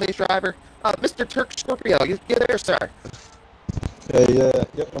second place driver, Mr. Turk Scorpio. You there, sir? Hey, yep,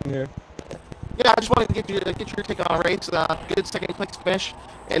 I'm here. Yeah, I just wanted to get your take on our race. Good second place finish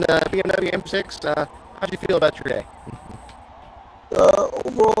in BMW M6. How'd you feel about your day?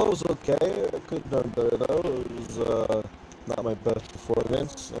 Overall, it was okay. I could have done better, though. It was not my best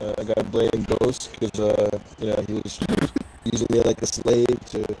performance. I got blamed Ghost because, he was using me like a slave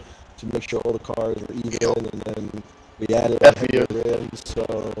to make sure all the cars were even, and then we added up the rims, so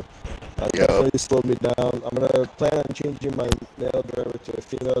that really slowed me down. I'm going to plan on changing my male driver to a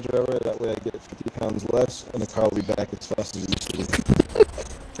female driver. That way I get 50 pounds less, and the car will be back as fast as it used to be.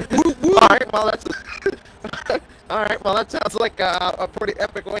 All right, well, that sounds like a pretty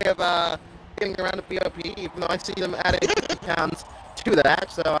epic way of getting around the BOP, even though I see them adding 50 pounds to that,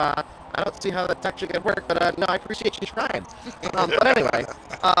 so I don't see how that's actually going to work, but no, I appreciate you trying. But anyway,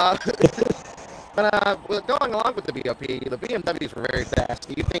 well, going along with the BOP, the BMWs were very fast.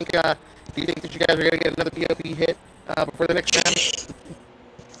 Do you think that you guys are going to get another BOP hit before the next round?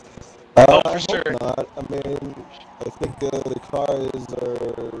 I hope not. I mean, I think the cars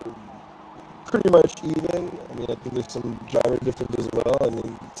are pretty much even. I mean, I think there's some driver difference as well. I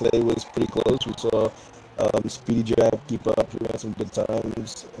mean, today was pretty close. We saw Speedy Jab keep up. We had some good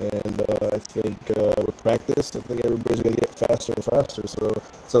times. And I think with practice, I think everybody's going to get faster and faster. So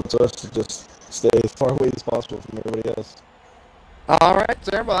it's up to us to just stay as far away as possible from everybody else. All right,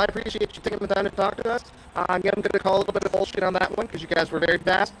 sir. Well, I appreciate you taking the time to talk to us. I'm going to call a little bit of bullshit on that one because you guys were very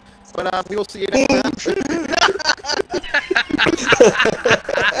fast. But we will see you next time.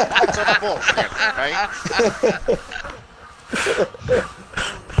 Bullshit, right?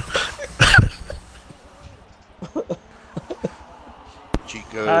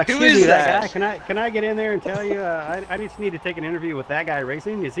 Chico. Excuse me, that guy. Can I get in there and tell you? I just need to take an interview with that guy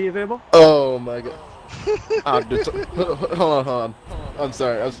racing. Is he available? Oh, my God. Hold on. I'm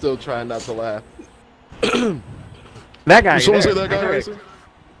sorry. I'm still trying not to laugh. That guy. You want to say that guy racing?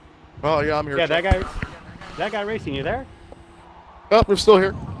 Oh, yeah, I'm here. Yeah, that that guy racing, you there? Oh, we're still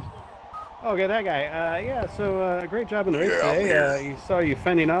here. Okay, that guy. Yeah, so great job in the race today. You saw you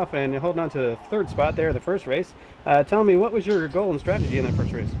fending off and holding on to the third spot there, the first race. Tell me, what was your goal and strategy in that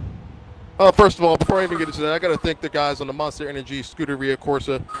first race? First of all, before I even get into that, I got to thank the guys on the Monster Energy Scuderia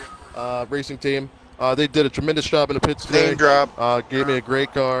Corsa racing team. They did a tremendous job in the pits today. Name drop. Gave me a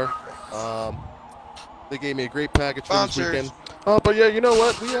great car. They gave me a great package for this Sponsors. weekend. But yeah, you know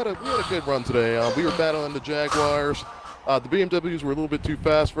what? We had a good run today. We were battling the Jaguars. The BMWs were a little bit too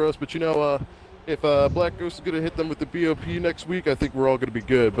fast for us, but you know, if Black Ghost is going to hit them with the BOP next week, I think we're all going to be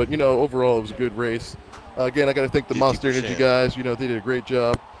good. But you know, overall, it was a good race. Again, I got to thank the Monster Energy guys. You know, they did a great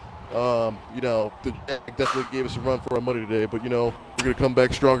job. You know, the Jag definitely gave us a run for our money today, but you know, we're going to come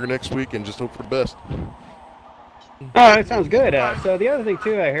back stronger next week and just hope for the best. Oh, that sounds good. So the other thing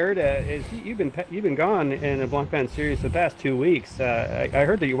too, I heard is you've been gone in the Blancpain series the past 2 weeks. I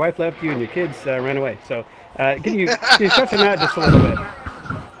heard that your wife left you and your kids ran away. So can you touch on that just a little bit?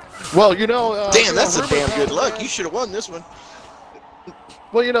 Well, you know, Damn, that's a damn good luck. You should have won this one.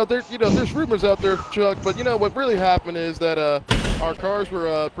 Well, there's rumors out there, Chuck, but you know what really happened is that our cars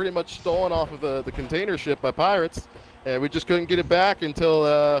were pretty much stolen off of the container ship by pirates, and we just couldn't get it back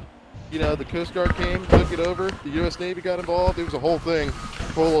until you know, the Coast Guard came, took it over. The U.S. Navy got involved. It was a whole thing,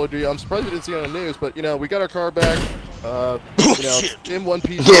 whole ordeal. I'm surprised you didn't see it on the news, but you know, we got our car back. You know, in one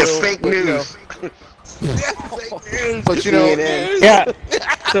piece. Yeah, fake news. But you know, yeah.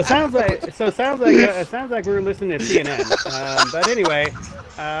 So it sounds like we were listening to CNN. But anyway,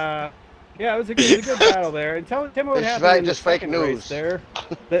 yeah, it was a good battle there. And tell me what happened in the second race there.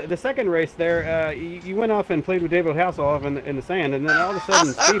 The second race there, you went off and played with David Hasselhoff in the sand, and then all of a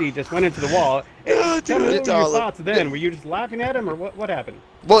sudden Speedy just went into the wall. Tell me what were your thoughts then? Were you just laughing at him, or what happened?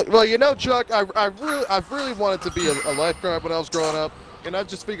 Well, you know, Chuck, I've really wanted to be a lifeguard when I was growing up. And I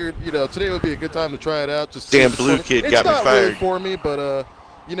just figured, you know, today would be a good time to try it out. Just damn blue kid got me fired. It's not really for me, but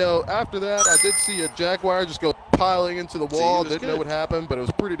you know, after that, I did see a Jaguar just go piling into the wall. Didn't know what happened, but it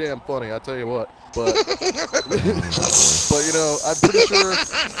was pretty damn funny. I tell you what. But but you know, I'm pretty sure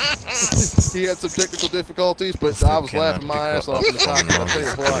he had some technical difficulties, but I was laughing my ass off in the cockpit. I'll tell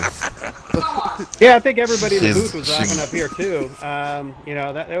you what. Yeah, I think everybody in the booth was laughing up here too. You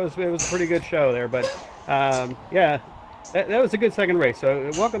know, it was a pretty good show there, but yeah. That was a good second race.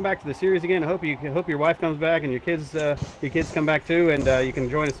 So welcome back to the series again. I hope your wife comes back and your kids come back too, and you can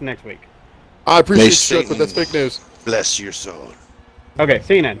join us next week. I appreciate you, Chuck, but that's fake news. Bless your soul. Okay,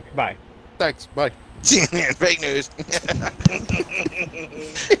 see you then. Bye. Thanks. Bye. Fake news.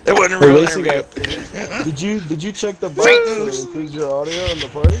 That wasn't a real interview. Did you check the box to include your audio in the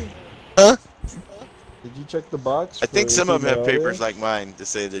party? Huh? Did you check the box? I think some of them have papers like mine to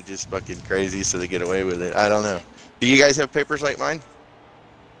say they're just fucking crazy, so they get away with it. I don't know. Do you guys have papers like mine?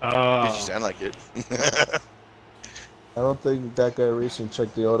 You sound like it. I don't think that guy racing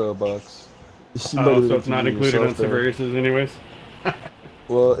checked the audio box. So it's not included on Super Races anyways?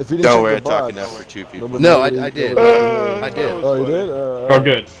 Well, if you didn't check the box... talking now for two people. No, I did. I did. Oh, you did? Oh,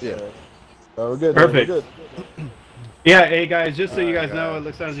 good. Yeah. Oh, we're good. Perfect. We're good. Yeah, hey guys, just so you guys know,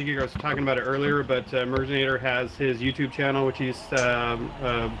 it sounds like you guys were talking about it earlier, but Mergenator has his YouTube channel, which he's done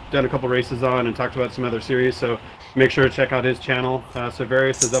a couple races on and talked about some other series, so make sure to check out his channel.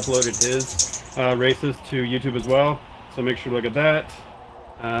 Severius has uploaded his races to YouTube as well, so make sure to look at that.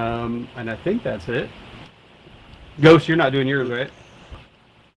 And I think that's it. Ghost, you're not doing yours, right?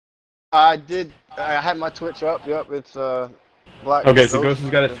 I did. I had my Twitch up. Yep, it's Black. Okay, so Ghost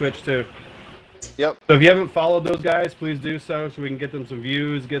has got a Twitch too. Yep. So if you haven't followed those guys, please do so we can get them some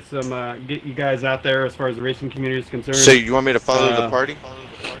views, get you guys out there as far as the racing community is concerned. So you want me to follow the party?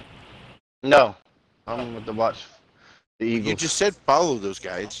 No, I'm with the watch the Eagles. You just said follow those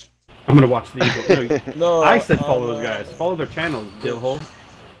guys. I'm gonna watch the Eagles. No, I said follow those guys. Follow their channels, dillhole.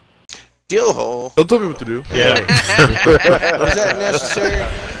 Dillhole? Don't tell me what to do. Yeah. Was that necessary?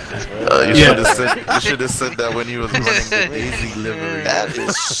 You should have said that when he was running the Daisy livery. That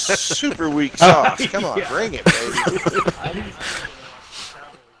is super weak sauce. Come on, bring it, baby.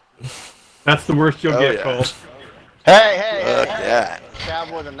 That's the worst you'll get, Cole. Hey.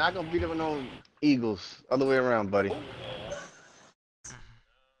 Cowboys are not gonna beat up on no Eagles. Other way around, buddy.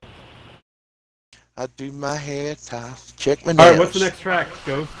 I do my hair toss. Check my nails. All right, what's the next track,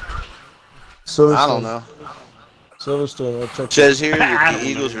 Ghost? I don't know. Silverstone. It says here that the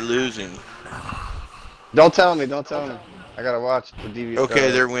Eagles are losing. Don't tell me. I gotta watch the DVD. Okay,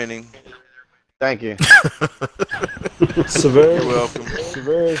 they're winning. Thank you. Severius, You're welcome.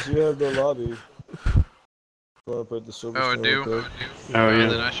 Severius, you have the lobby. Go up at the Silverstone. Oh, I do? Okay. Oh, yeah.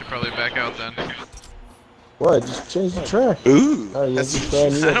 Then I should probably back out then. Why? Just change the track. Ooh. Oh, That's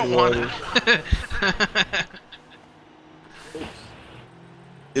I I don't want to.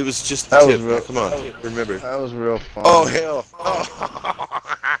 It was just the That was tip. real- Come on, remember. That was real fun. Oh hell! Oh.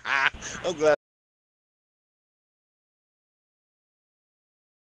 I'm glad.